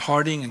drinking and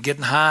partying and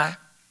getting high.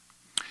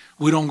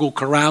 We don't go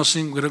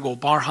carousing. We don't go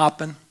bar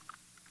hopping.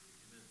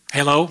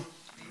 Hello?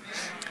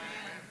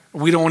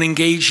 We don't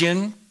engage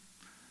in,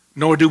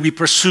 nor do we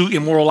pursue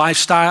immoral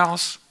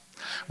lifestyles.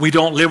 We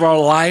don't live our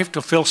life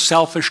to fill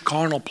selfish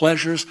carnal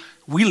pleasures.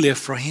 We live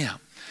for Him.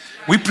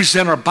 We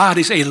present our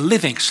bodies a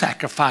living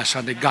sacrifice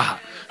unto God.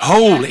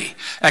 Holy,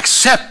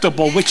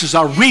 acceptable, which is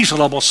our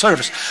reasonable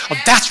service.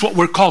 That's what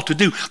we're called to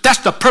do. That's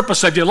the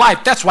purpose of your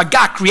life. That's why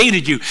God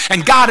created you.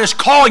 And God is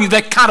calling you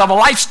that kind of a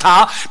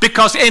lifestyle,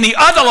 because any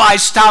other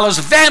lifestyle is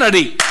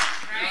vanity.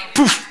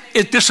 Poof,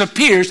 it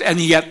disappears,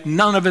 and you get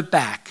none of it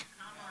back.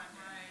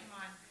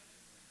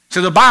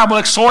 So the Bible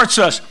exhorts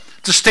us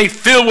to stay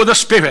filled with the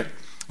Spirit.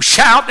 We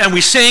shout and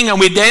we sing and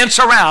we dance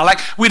around like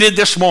we did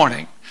this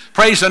morning.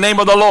 Praise the name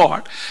of the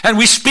Lord. And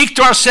we speak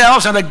to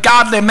ourselves in a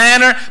godly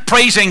manner,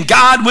 praising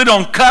God. We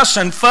don't cuss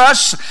and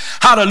fuss.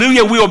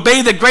 Hallelujah. We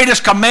obey the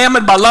greatest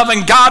commandment by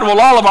loving God with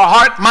all of our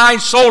heart,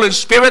 mind, soul, and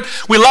spirit.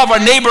 We love our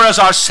neighbor as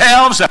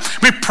ourselves.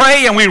 We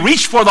pray and we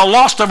reach for the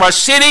lost of our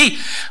city.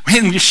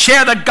 And we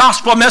share the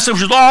gospel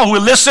message with all who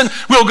listen.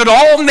 We'll go to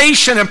all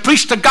nations and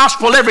preach the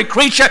gospel to every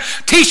creature,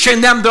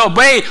 teaching them to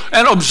obey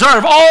and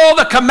observe all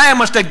the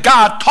commandments that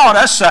God taught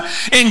us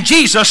in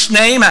Jesus'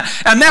 name.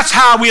 And that's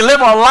how we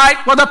live our life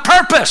with a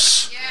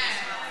purpose.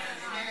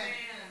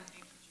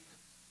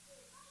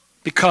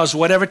 Because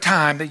whatever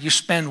time that you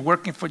spend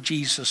working for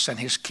Jesus and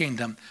His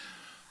kingdom,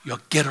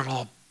 you'll get it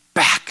all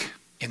back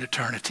in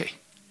eternity.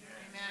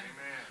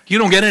 You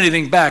don't get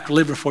anything back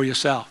living for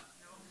yourself.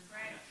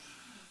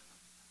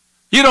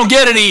 You don't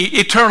get any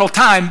eternal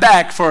time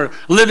back for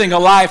living a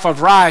life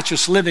of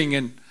righteous living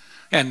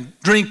and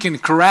drinking,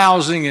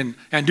 carousing,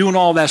 and doing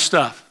all that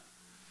stuff.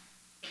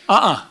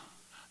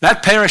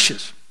 That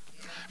perishes.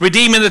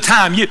 Redeeming the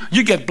time,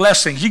 you get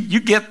blessings. You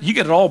get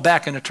it all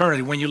back in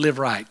eternity when you live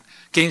right.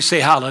 Can you say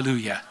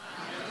hallelujah?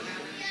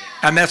 Hallelujah.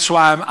 And that's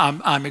why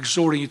I'm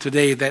exhorting you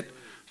today that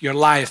your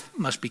life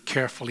must be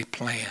carefully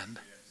planned.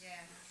 Yes.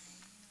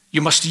 You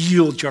must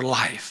yield your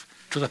life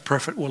to the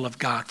perfect will of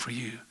God for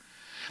you.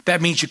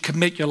 That means you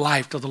commit your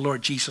life to the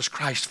Lord Jesus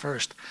Christ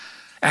first.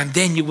 And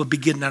then you will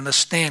begin to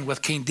understand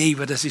with King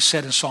David, as he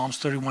said in Psalms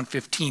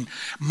 31:15,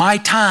 my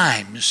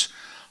times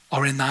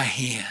are in thy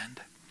hand.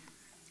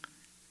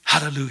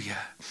 Hallelujah.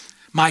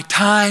 My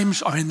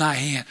times are in thy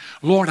hand.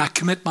 Lord, I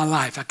commit my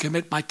life. I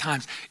commit my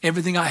times.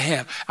 Everything I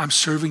have, I'm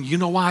serving. You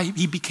know why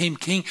he became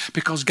king?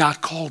 Because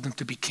God called him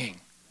to be king.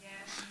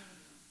 Yes.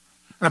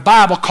 The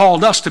Bible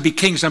called us to be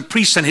kings and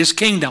priests in His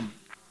kingdom.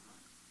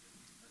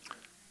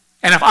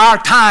 And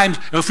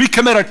if we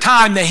commit our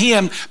time to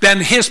Him, then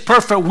His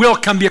perfect will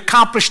can be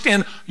accomplished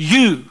in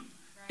you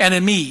and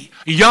in me,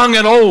 young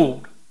and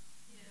old.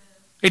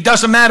 It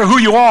doesn't matter who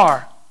you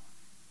are.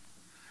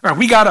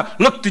 We got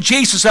to look to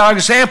Jesus as our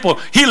example.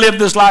 He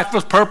lived His life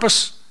with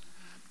purpose.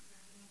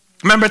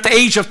 Remember, at the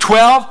age of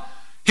 12,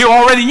 He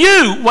already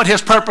knew what His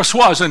purpose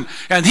was. And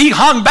He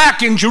hung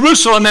back in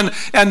Jerusalem,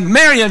 and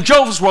Mary and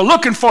Joseph were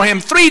looking for Him.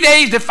 3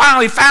 days, they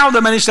finally found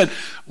Him, and He said,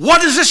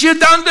 what is this you've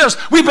done to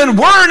us? We've been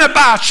worrying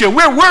about you.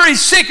 We're worried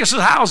sick. He says,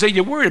 how is it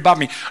you're worried about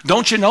me?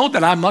 Don't you know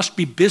that I must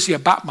be busy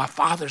about my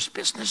Father's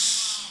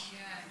business?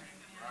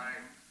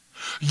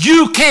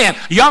 You can,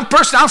 young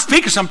person, I'm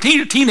speaking to some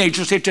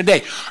teenagers here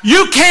today.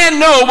 You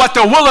can know what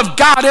the will of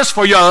God is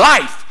for your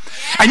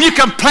life And you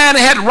can plan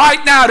ahead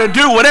right now to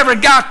do whatever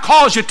God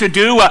calls you to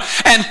do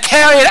and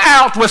carry it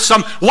out with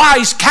some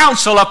wise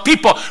counsel of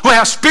people who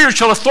have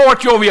spiritual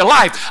authority over your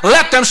life.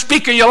 Let them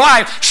speak in your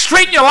life.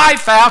 Straighten your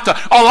life out.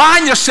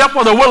 Align yourself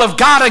with the will of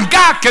God, and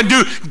God can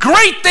do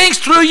great things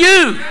through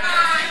you.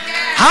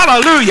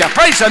 Hallelujah.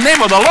 Praise the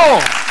name of the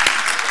Lord.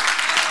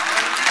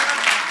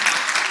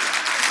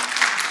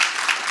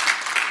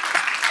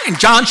 In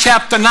John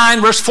chapter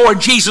 9, verse 4,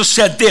 Jesus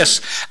said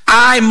this,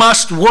 I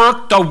must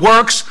work the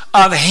works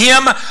of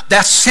him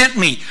that sent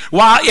me.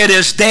 While it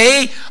is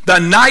day, the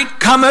night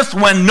cometh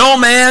when no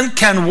man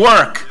can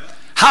work.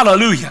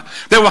 Hallelujah.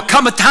 There will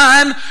come a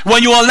time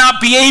when you will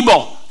not be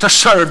able to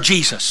serve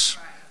Jesus.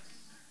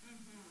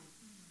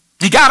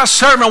 You got to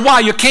serve him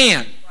while you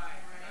can.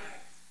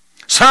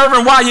 Serve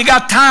him while you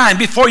got time,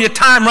 before your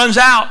time runs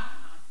out.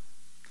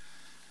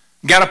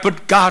 You got to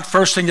put God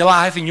first in your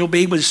life, and you'll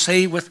be able to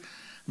say with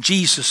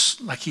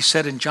Jesus, like he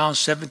said in John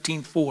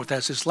 17:4,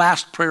 that's his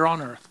last prayer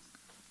on earth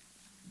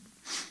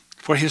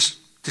for his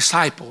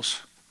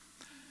disciples.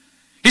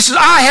 He says,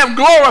 I have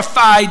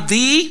glorified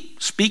thee,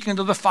 speaking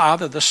to the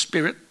Father, the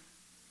Spirit.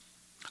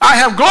 I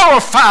have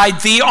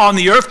glorified thee on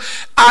the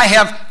earth. I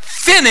have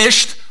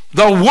finished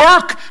the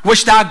work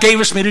which thou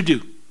gavest me to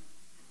do.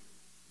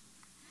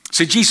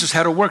 See, Jesus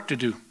had a work to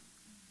do.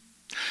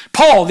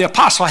 Paul, the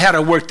apostle, had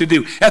a work to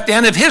do. At the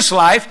end of his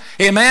life,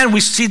 amen,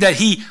 we see that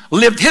he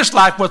lived his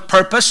life with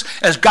purpose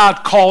as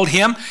God called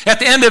him. At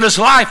the end of his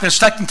life, in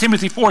 2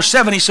 Timothy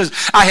 4:7, he says,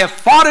 I have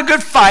fought a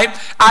good fight.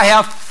 I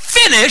have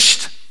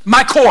finished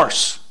my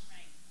course.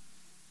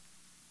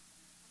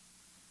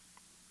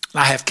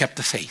 I have kept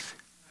the faith.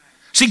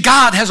 See,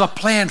 God has a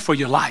plan for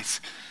your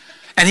life,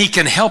 and he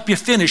can help you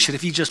finish it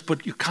if you just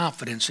put your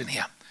confidence in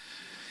him.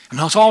 And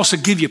he'll also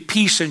give you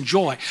peace and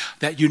joy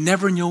that you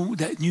never knew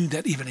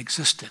that even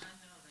existed.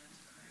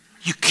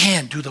 You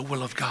can do the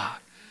will of God.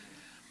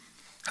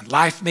 And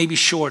life may be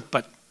short,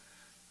 but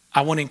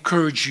I want to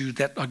encourage you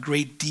that a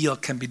great deal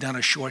can be done in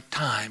a short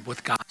time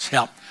with God's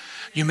help.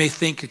 You may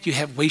think that you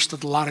have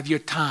wasted a lot of your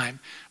time.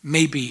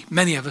 Maybe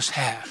many of us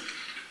have.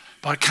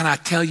 But can I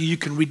tell you, you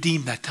can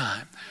redeem that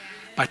time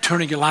by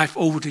turning your life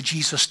over to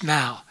Jesus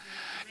now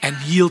and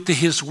yield to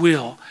his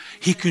will.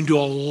 He can do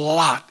a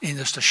lot in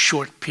just a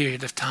short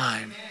period of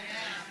time.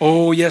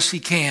 Oh, yes, he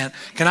can.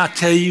 Can I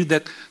tell you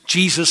that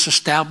Jesus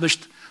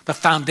established the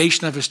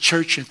foundation of his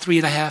church in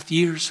 3.5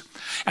 years?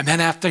 And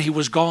then after he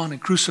was gone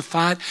and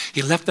crucified,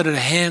 he left it in the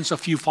hands of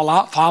a few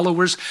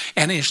followers.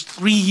 And in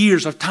 3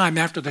 years of time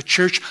after the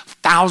church,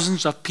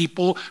 thousands of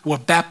people were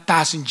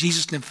baptized in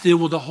Jesus and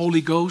filled with the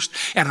Holy Ghost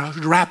in a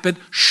rapid,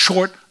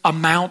 short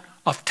amount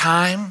of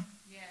time.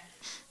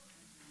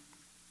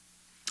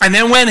 And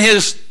then when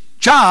his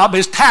job,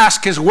 his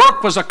task, his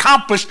work was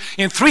accomplished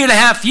in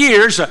 3.5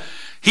 years,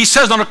 he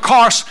says on the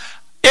cross,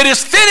 it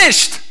is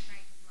finished.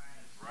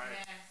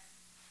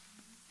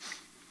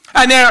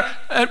 And there,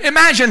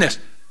 imagine this.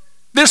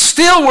 There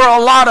still were a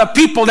lot of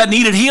people that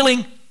needed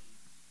healing.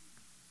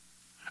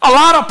 A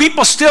lot of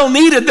people still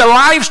needed their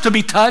lives to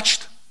be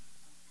touched.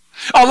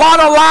 A lot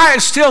of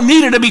lives still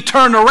needed to be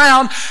turned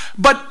around.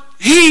 But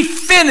he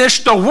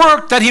finished the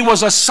work that he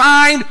was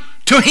assigned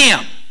to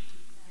him.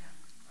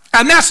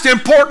 And that's the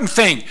important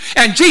thing.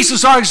 And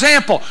Jesus, our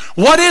example.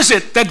 What is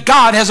it that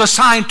God has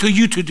assigned to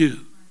you to do?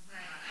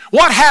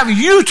 What have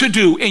you to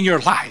do in your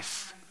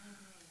life?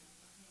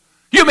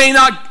 You may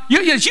not,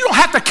 you don't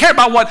have to care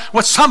about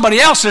what somebody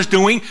else is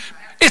doing.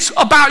 It's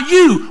about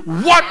you.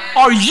 What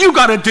are you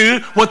going to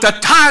do with the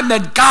time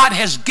that God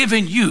has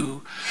given you?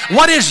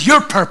 What is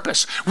your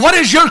purpose? What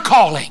is your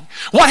calling?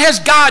 What has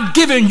God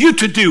given you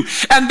to do?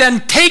 And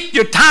then take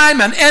your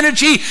time and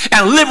energy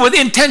and live with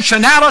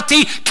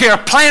intentionality, care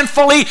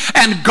planfully,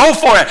 and go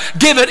for it.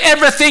 Give it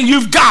everything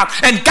you've got,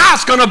 and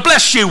God's going to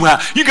bless you.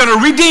 You're going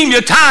to redeem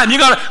your time. You're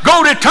going to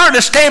go return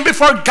to stand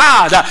before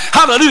God.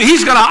 Hallelujah.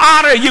 He's going to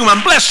honor you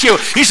and bless you.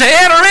 He said,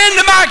 enter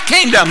into my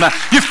kingdom,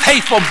 you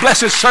faithful,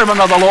 blessed servant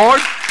of the Lord.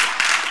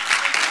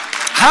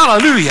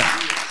 Hallelujah.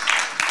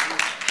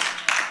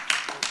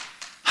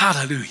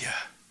 Hallelujah.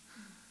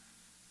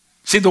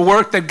 See, the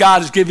work that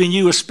God has given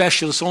you is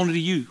special. It's only to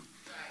you.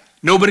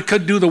 Nobody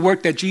could do the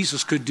work that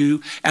Jesus could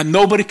do, and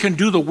nobody can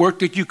do the work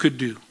that you could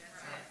do.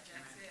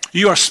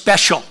 You are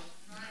special.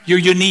 You're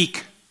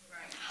unique.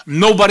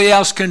 Nobody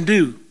else can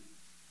do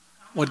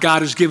what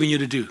God has given you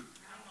to do. And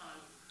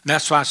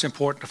that's why it's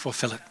important to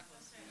fulfill it.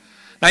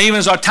 Now, even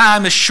as our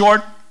time is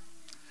short,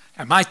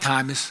 and my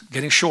time is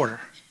getting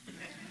shorter,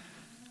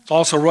 it's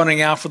also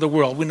running out for the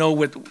world. We know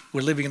we're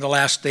living in the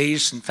last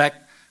days. In fact,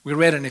 we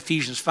read in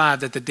Ephesians 5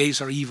 that the days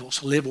are evil.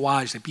 So live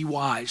wisely. Be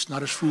wise,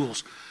 not as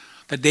fools.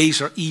 The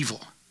days are evil.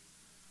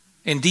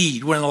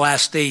 Indeed, we're in the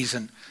last days,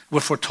 and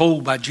we're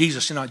foretold by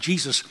Jesus. You know,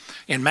 Jesus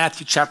in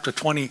Matthew chapter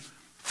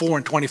 24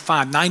 and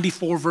 25,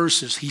 94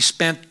 verses, he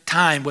spent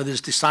time with his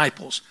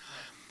disciples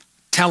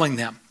telling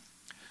them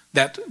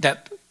that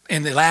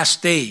in the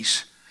last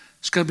days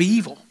it's going to be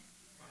evil.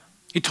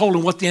 He told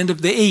them what the end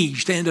of the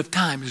age, the end of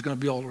time is going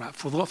to be all right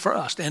for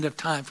us, the end of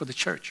time for the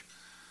church.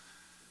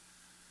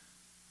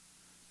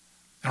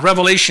 In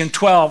Revelation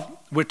 12,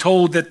 we're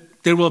told that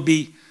there will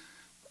be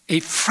a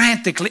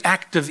frantically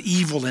active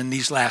evil in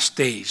these last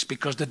days,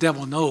 because the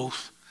devil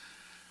knows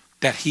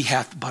that he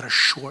hath but a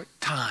short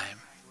time.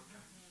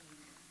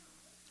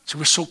 So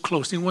we're so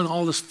close. Even with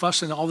all this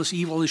fuss and all this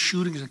evil, all this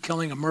shootings and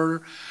killing and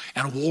murder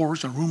and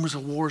wars and rumors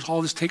of wars,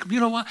 all this take, you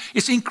know what?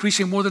 It's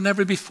increasing more than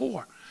ever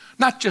before.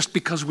 Not just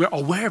because we're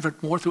aware of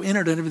it more through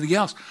internet and everything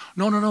else.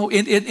 No.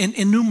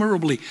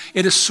 Innumerably,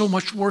 it is so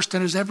much worse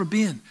than it's ever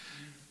been.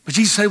 But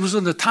Jesus said it was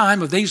in the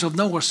time of days of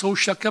Noah, so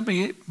shall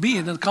be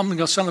in the coming of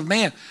the Son of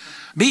Man.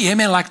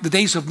 Amen, like the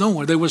days of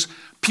Noah.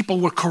 People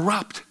were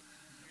corrupt.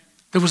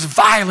 There was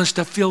violence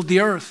that filled the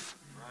earth.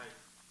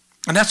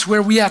 And that's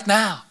where we at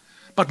now.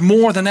 But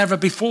more than ever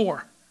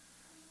before.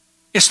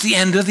 It's the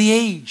end of the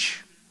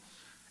age.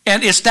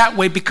 And it's that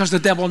way because the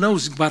devil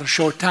knows it's about a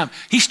short time.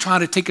 He's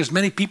trying to take as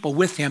many people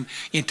with him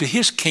into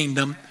his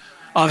kingdom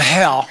of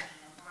hell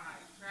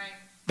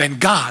than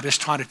God is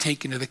trying to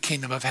take into the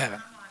kingdom of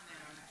heaven.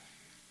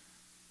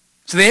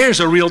 So there's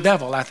a real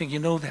devil. I think you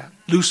know that.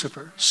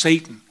 Lucifer,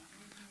 Satan,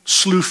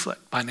 Slewfoot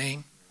by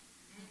name.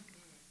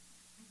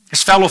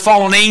 His fellow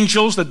fallen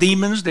angels, the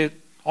demons, they're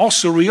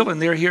also real,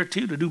 and they're here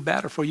too to do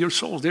battle for your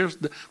souls.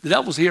 The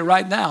devil's here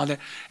right now,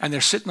 and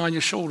they're sitting on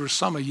your shoulders,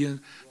 some of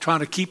you, trying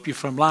to keep you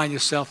from lining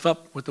yourself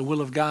up with the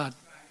will of God.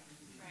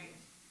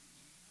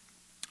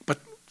 But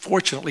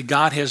fortunately,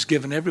 God has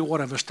given every one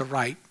of us the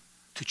right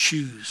to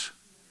choose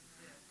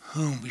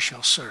whom we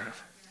shall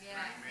serve.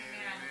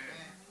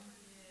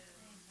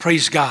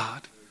 Praise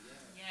God.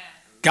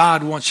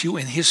 God wants you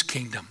in his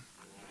kingdom.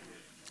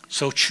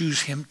 So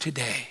choose him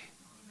today.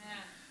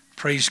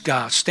 Praise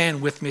God. Stand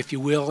with me if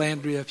you will.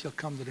 Andrea, if you'll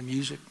come to the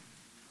music.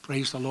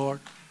 Praise the Lord.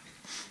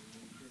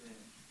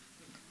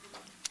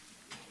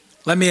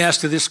 Let me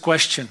ask you this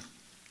question.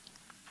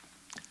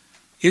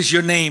 Is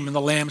your name in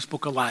the Lamb's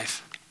Book of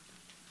Life?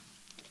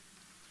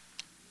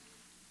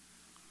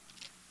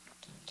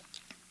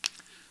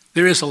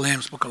 There is a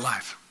Lamb's Book of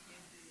Life.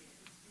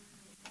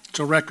 It's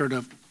a record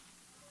of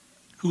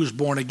who was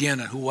born again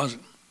and who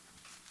wasn't.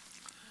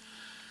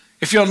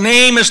 If your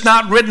name is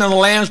not written in the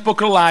Lamb's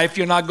Book of Life,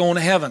 you're not going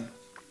to heaven.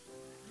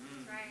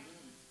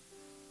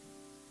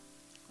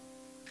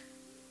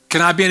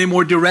 Can I be any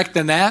more direct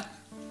than that?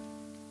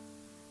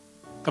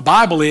 The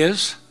Bible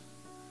is.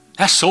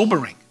 That's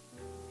sobering.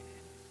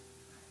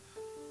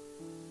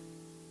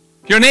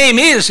 Your name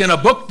is in a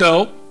book,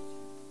 though.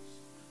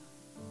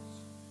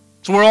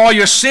 It's where all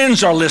your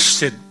sins are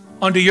listed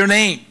under your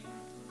name.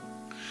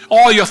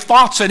 All your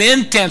thoughts and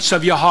intents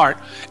of your heart.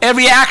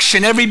 Every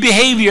action, every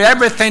behavior,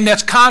 everything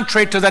that's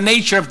contrary to the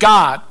nature of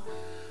God.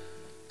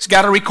 It's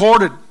got it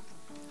recorded.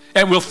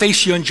 And will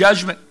face you in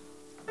judgment.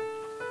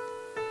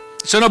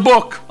 It's in a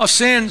book of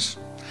sins.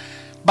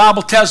 The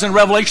Bible tells in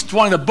Revelation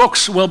 20 the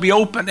books will be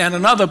opened, and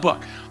another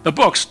book. The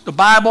books, the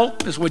Bible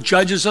is what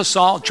judges us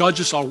all,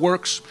 judges our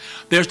works.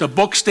 There's the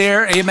books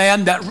there,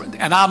 amen.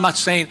 And I'm not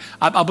saying,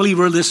 I believe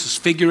this is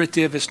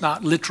figurative, it's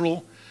not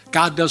literal.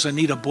 God doesn't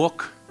need a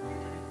book.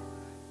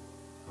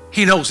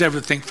 He knows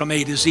everything from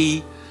A to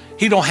Z.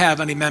 He don't have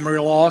any memory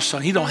loss, so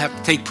he don't have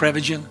to take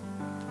Prevagen.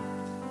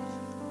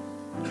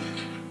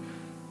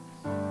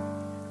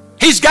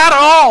 He's got it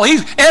all.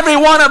 Every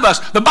one of us.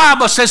 The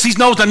Bible says he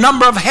knows the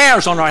number of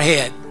hairs on our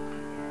head.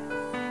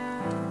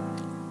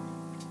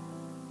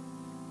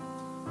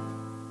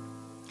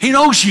 He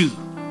knows you.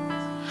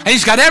 And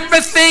he's got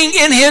everything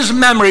in his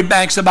memory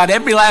banks about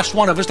every last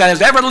one of us that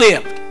has ever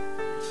lived.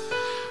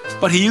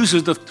 But he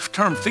uses the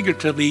term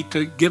figuratively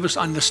to give us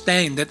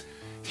understanding that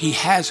he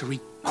has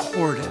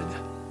recorded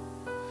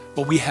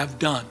what we have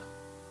done.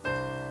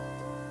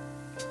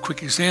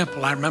 Quick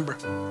example, I remember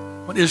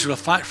when Israel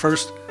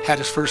first had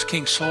his first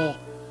king, Saul.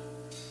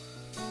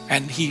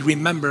 And he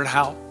remembered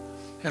how,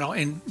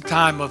 in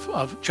time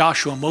of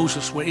Joshua and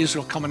Moses, where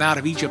Israel coming out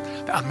of Egypt,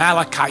 the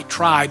Amalekite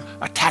tribe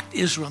attacked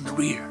Israel in the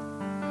rear,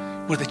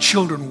 where the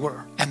children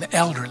were and the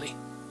elderly.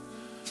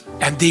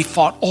 And they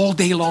fought all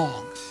day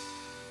long.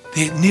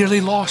 They had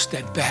nearly lost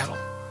that battle.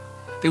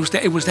 It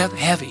was that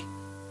heavy.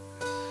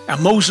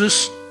 And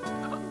Moses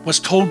was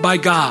told by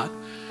God,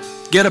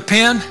 get a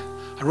pen,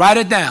 write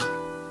it down.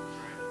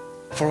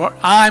 For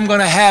I'm going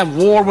to have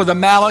war with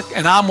Amalek,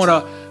 and I'm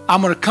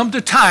going to come to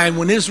a time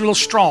when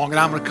Israel's strong, and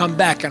I'm going to come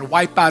back and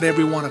wipe out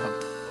every one of them.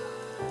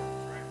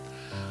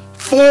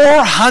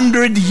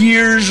 400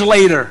 years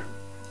later.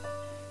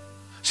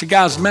 See,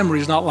 God's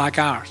memory is not like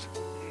ours.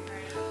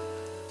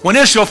 When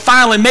Israel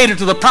finally made it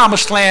to the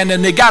promised land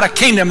and they got a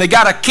kingdom, they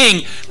got a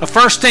king, the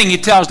first thing he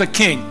tells the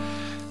king,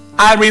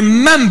 I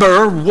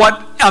remember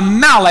what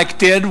Amalek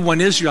did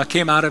when Israel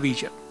came out of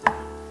Egypt.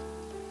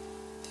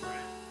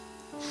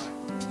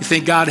 You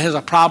think God has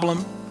a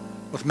problem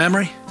with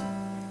memory?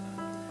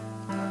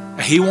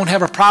 He won't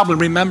have a problem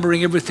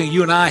remembering everything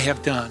you and I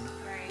have done.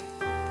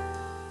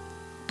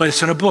 But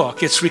it's in a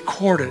book. It's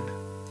recorded,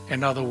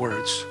 in other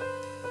words.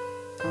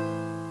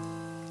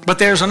 But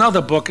there's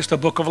another book. It's the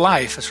book of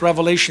life. It's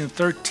Revelation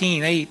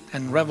 13:8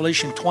 and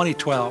Revelation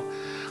 20:12.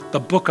 The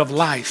book of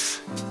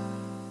life.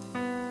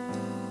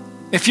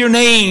 If your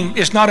name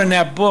is not in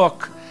that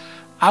book,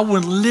 I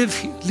wouldn't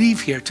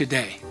leave here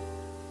today.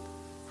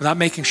 without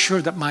making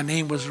sure that my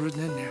name was written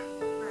in there.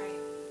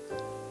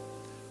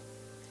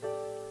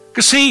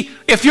 Because see,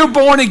 if you're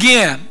born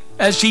again,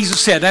 as Jesus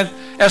said, and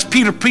as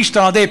Peter preached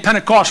on the day of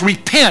Pentecost,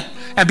 repent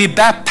and be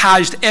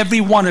baptized, every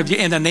one of you,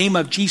 in the name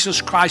of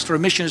Jesus Christ for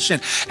remission of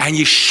sin, and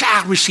you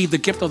shall receive the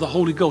gift of the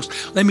Holy Ghost.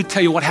 Let me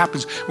tell you what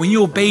happens when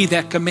you obey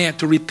that command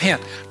to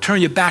repent,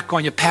 turn your back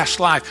on your past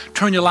life,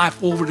 turn your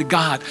life over to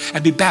God,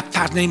 and be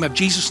baptized in the name of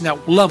Jesus in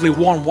that lovely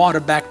warm water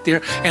back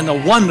there, and the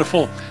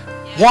wonderful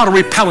water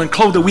repellent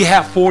clothes that we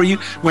have for you,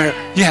 where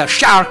you have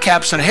shower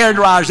caps and hair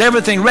dryers,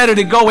 everything ready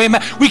to go.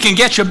 Amen. We can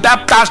get you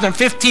baptized in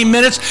 15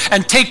 minutes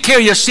and take care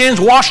of your sins,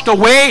 washed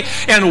away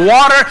in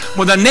water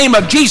with the name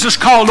of Jesus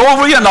called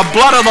over you and the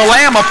blood of the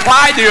Lamb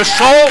applied to your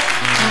soul,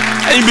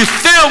 and you be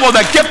filled with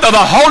the gift of the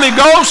Holy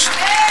Ghost.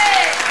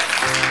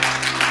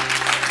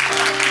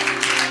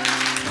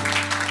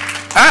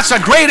 That's a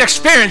great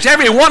experience,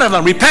 every one of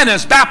them.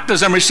 Repentance,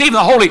 baptism, receiving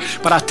the Holy.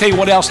 But I'll tell you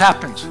what else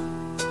happens.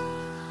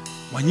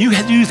 When you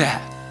do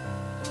that,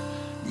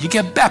 you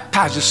get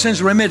baptized, your sins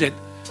are remitted.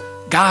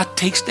 God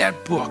takes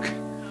that book,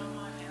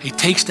 He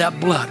takes that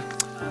blood,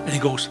 and He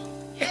goes,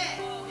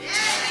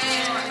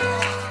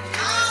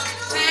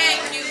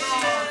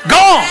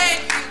 gone.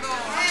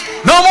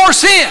 No more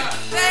sin,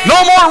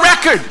 no more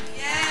record.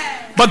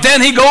 But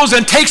then He goes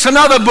and takes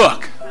another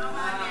book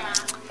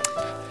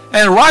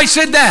and writes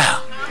it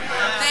down,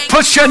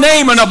 puts your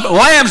name in the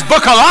Lamb's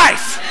book of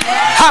life.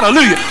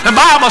 Hallelujah. The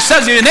Bible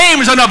says your name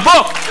is in a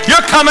book.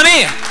 You're coming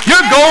in.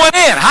 You're going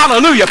in.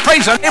 Hallelujah.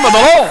 Praise the name of the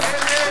Lord.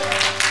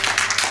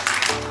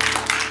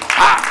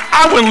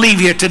 I wouldn't leave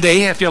here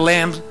today if your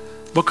Lamb's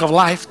book of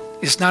life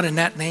is not in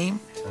that name.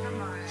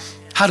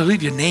 Hallelujah.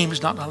 Your name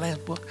is not in the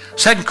Lamb's book.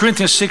 2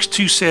 Corinthians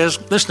 6:2 says,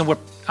 listen,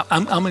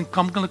 I'm going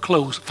to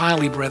close.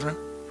 Finally, brethren.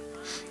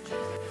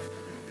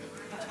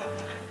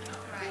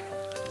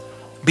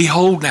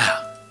 Behold now.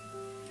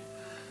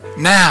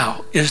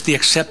 Now is the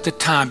accepted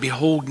time.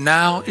 Behold,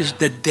 now is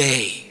the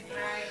day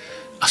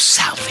of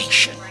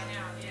salvation.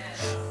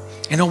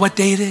 You know what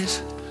day it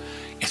is?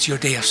 It's your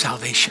day of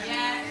salvation.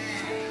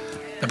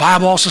 The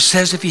Bible also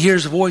says if you hear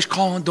His voice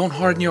calling, don't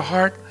harden your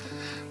heart.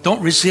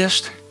 Don't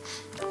resist.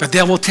 The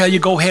devil will tell you,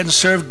 go ahead and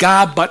serve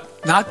God,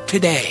 but not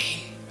today.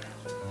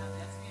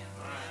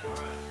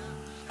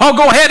 Oh,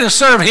 go ahead and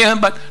serve Him,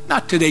 but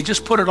not today.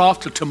 Just put it off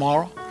till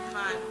tomorrow.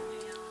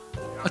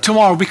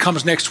 Tomorrow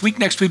becomes next week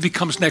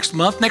becomes next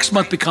month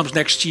becomes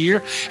next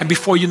year, and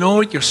before you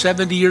know it, you're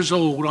 70 years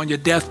old on your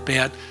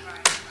deathbed.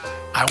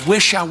 I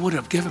wish I would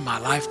have given my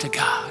life to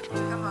God.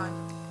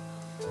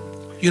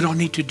 You don't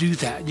need to do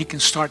that. You can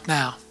start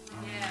now.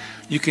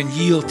 You can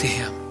yield to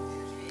Him.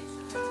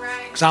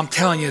 Because I'm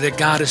telling you that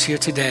God is here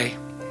today,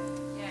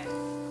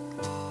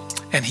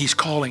 and He's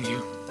calling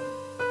you.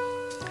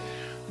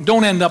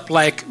 Don't end up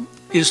like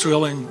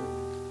Israel in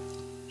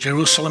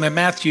Jerusalem. In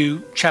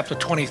Matthew chapter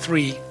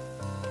 23,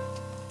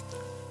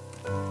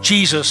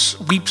 Jesus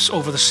weeps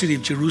over the city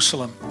of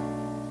Jerusalem.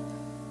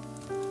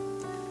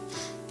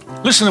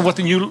 Listen to what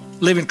the New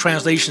Living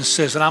Translation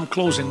says, and I'm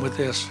closing with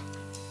this.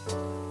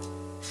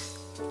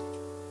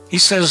 He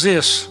says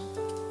this,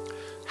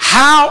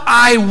 how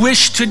I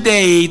wish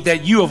today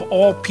that you of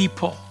all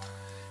people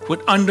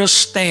would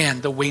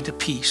understand the way to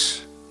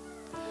peace.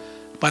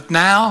 But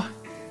now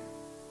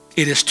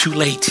it is too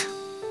late.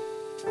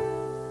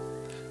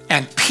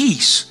 And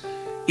peace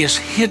is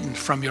hidden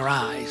from your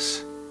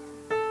eyes.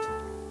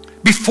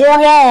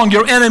 Before long,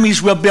 your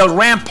enemies will build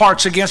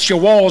ramparts against your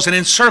walls and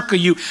encircle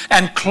you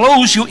and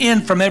close you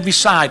in from every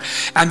side.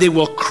 And they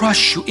will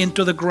crush you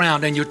into the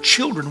ground and your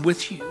children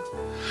with you.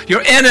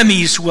 Your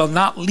enemies will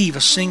not leave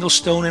a single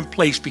stone in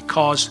place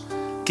because,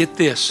 get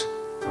this,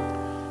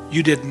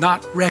 you did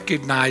not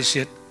recognize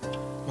it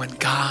when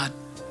God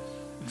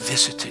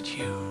visited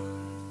you.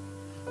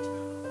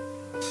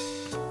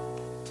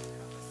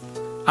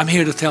 I'm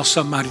here to tell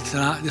somebody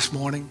tonight, this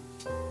morning,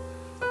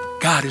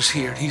 God is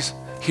here. He's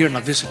here in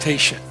a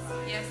visitation.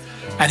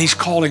 And He's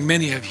calling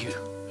many of you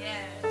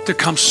to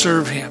come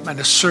serve Him and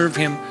to serve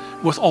Him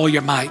with all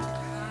your might.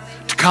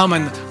 To come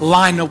and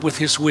line up with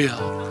His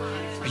will.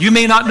 You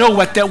may not know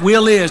what that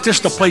will is. This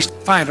is the place to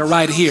find it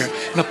right here.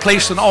 And a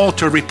place, an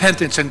altar of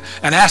repentance and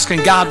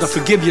asking God to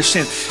forgive your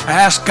sin. And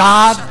ask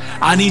God,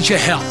 I need your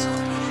help.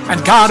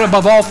 And God,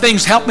 above all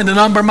things, help me to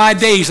number my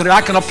days, that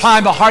I can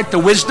apply my heart to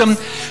wisdom,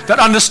 that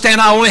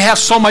understand I only have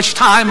so much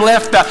time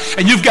left,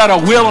 and you've got a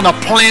will and a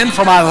plan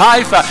for my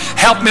life.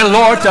 Help me,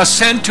 Lord, to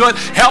ascend to it.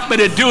 Help me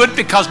to do it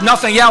because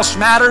nothing else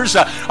matters.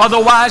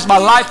 Otherwise, my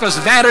life is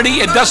vanity.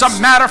 It doesn't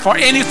matter for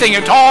anything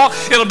at all.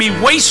 It'll be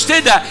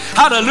wasted.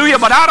 Hallelujah.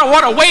 But I don't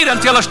want to wait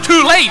until it's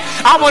too late.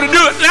 I want to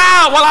do it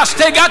now while I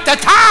still got the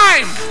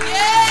time.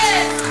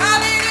 Yes.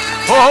 Hallelujah.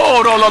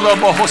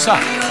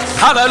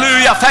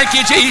 Hallelujah. Thank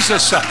you,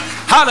 Jesus.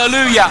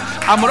 Hallelujah.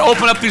 I'm going to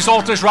open up these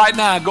altars right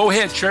now. Go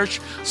ahead,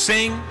 church.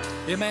 Sing.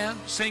 Amen.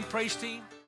 Sing, praise team.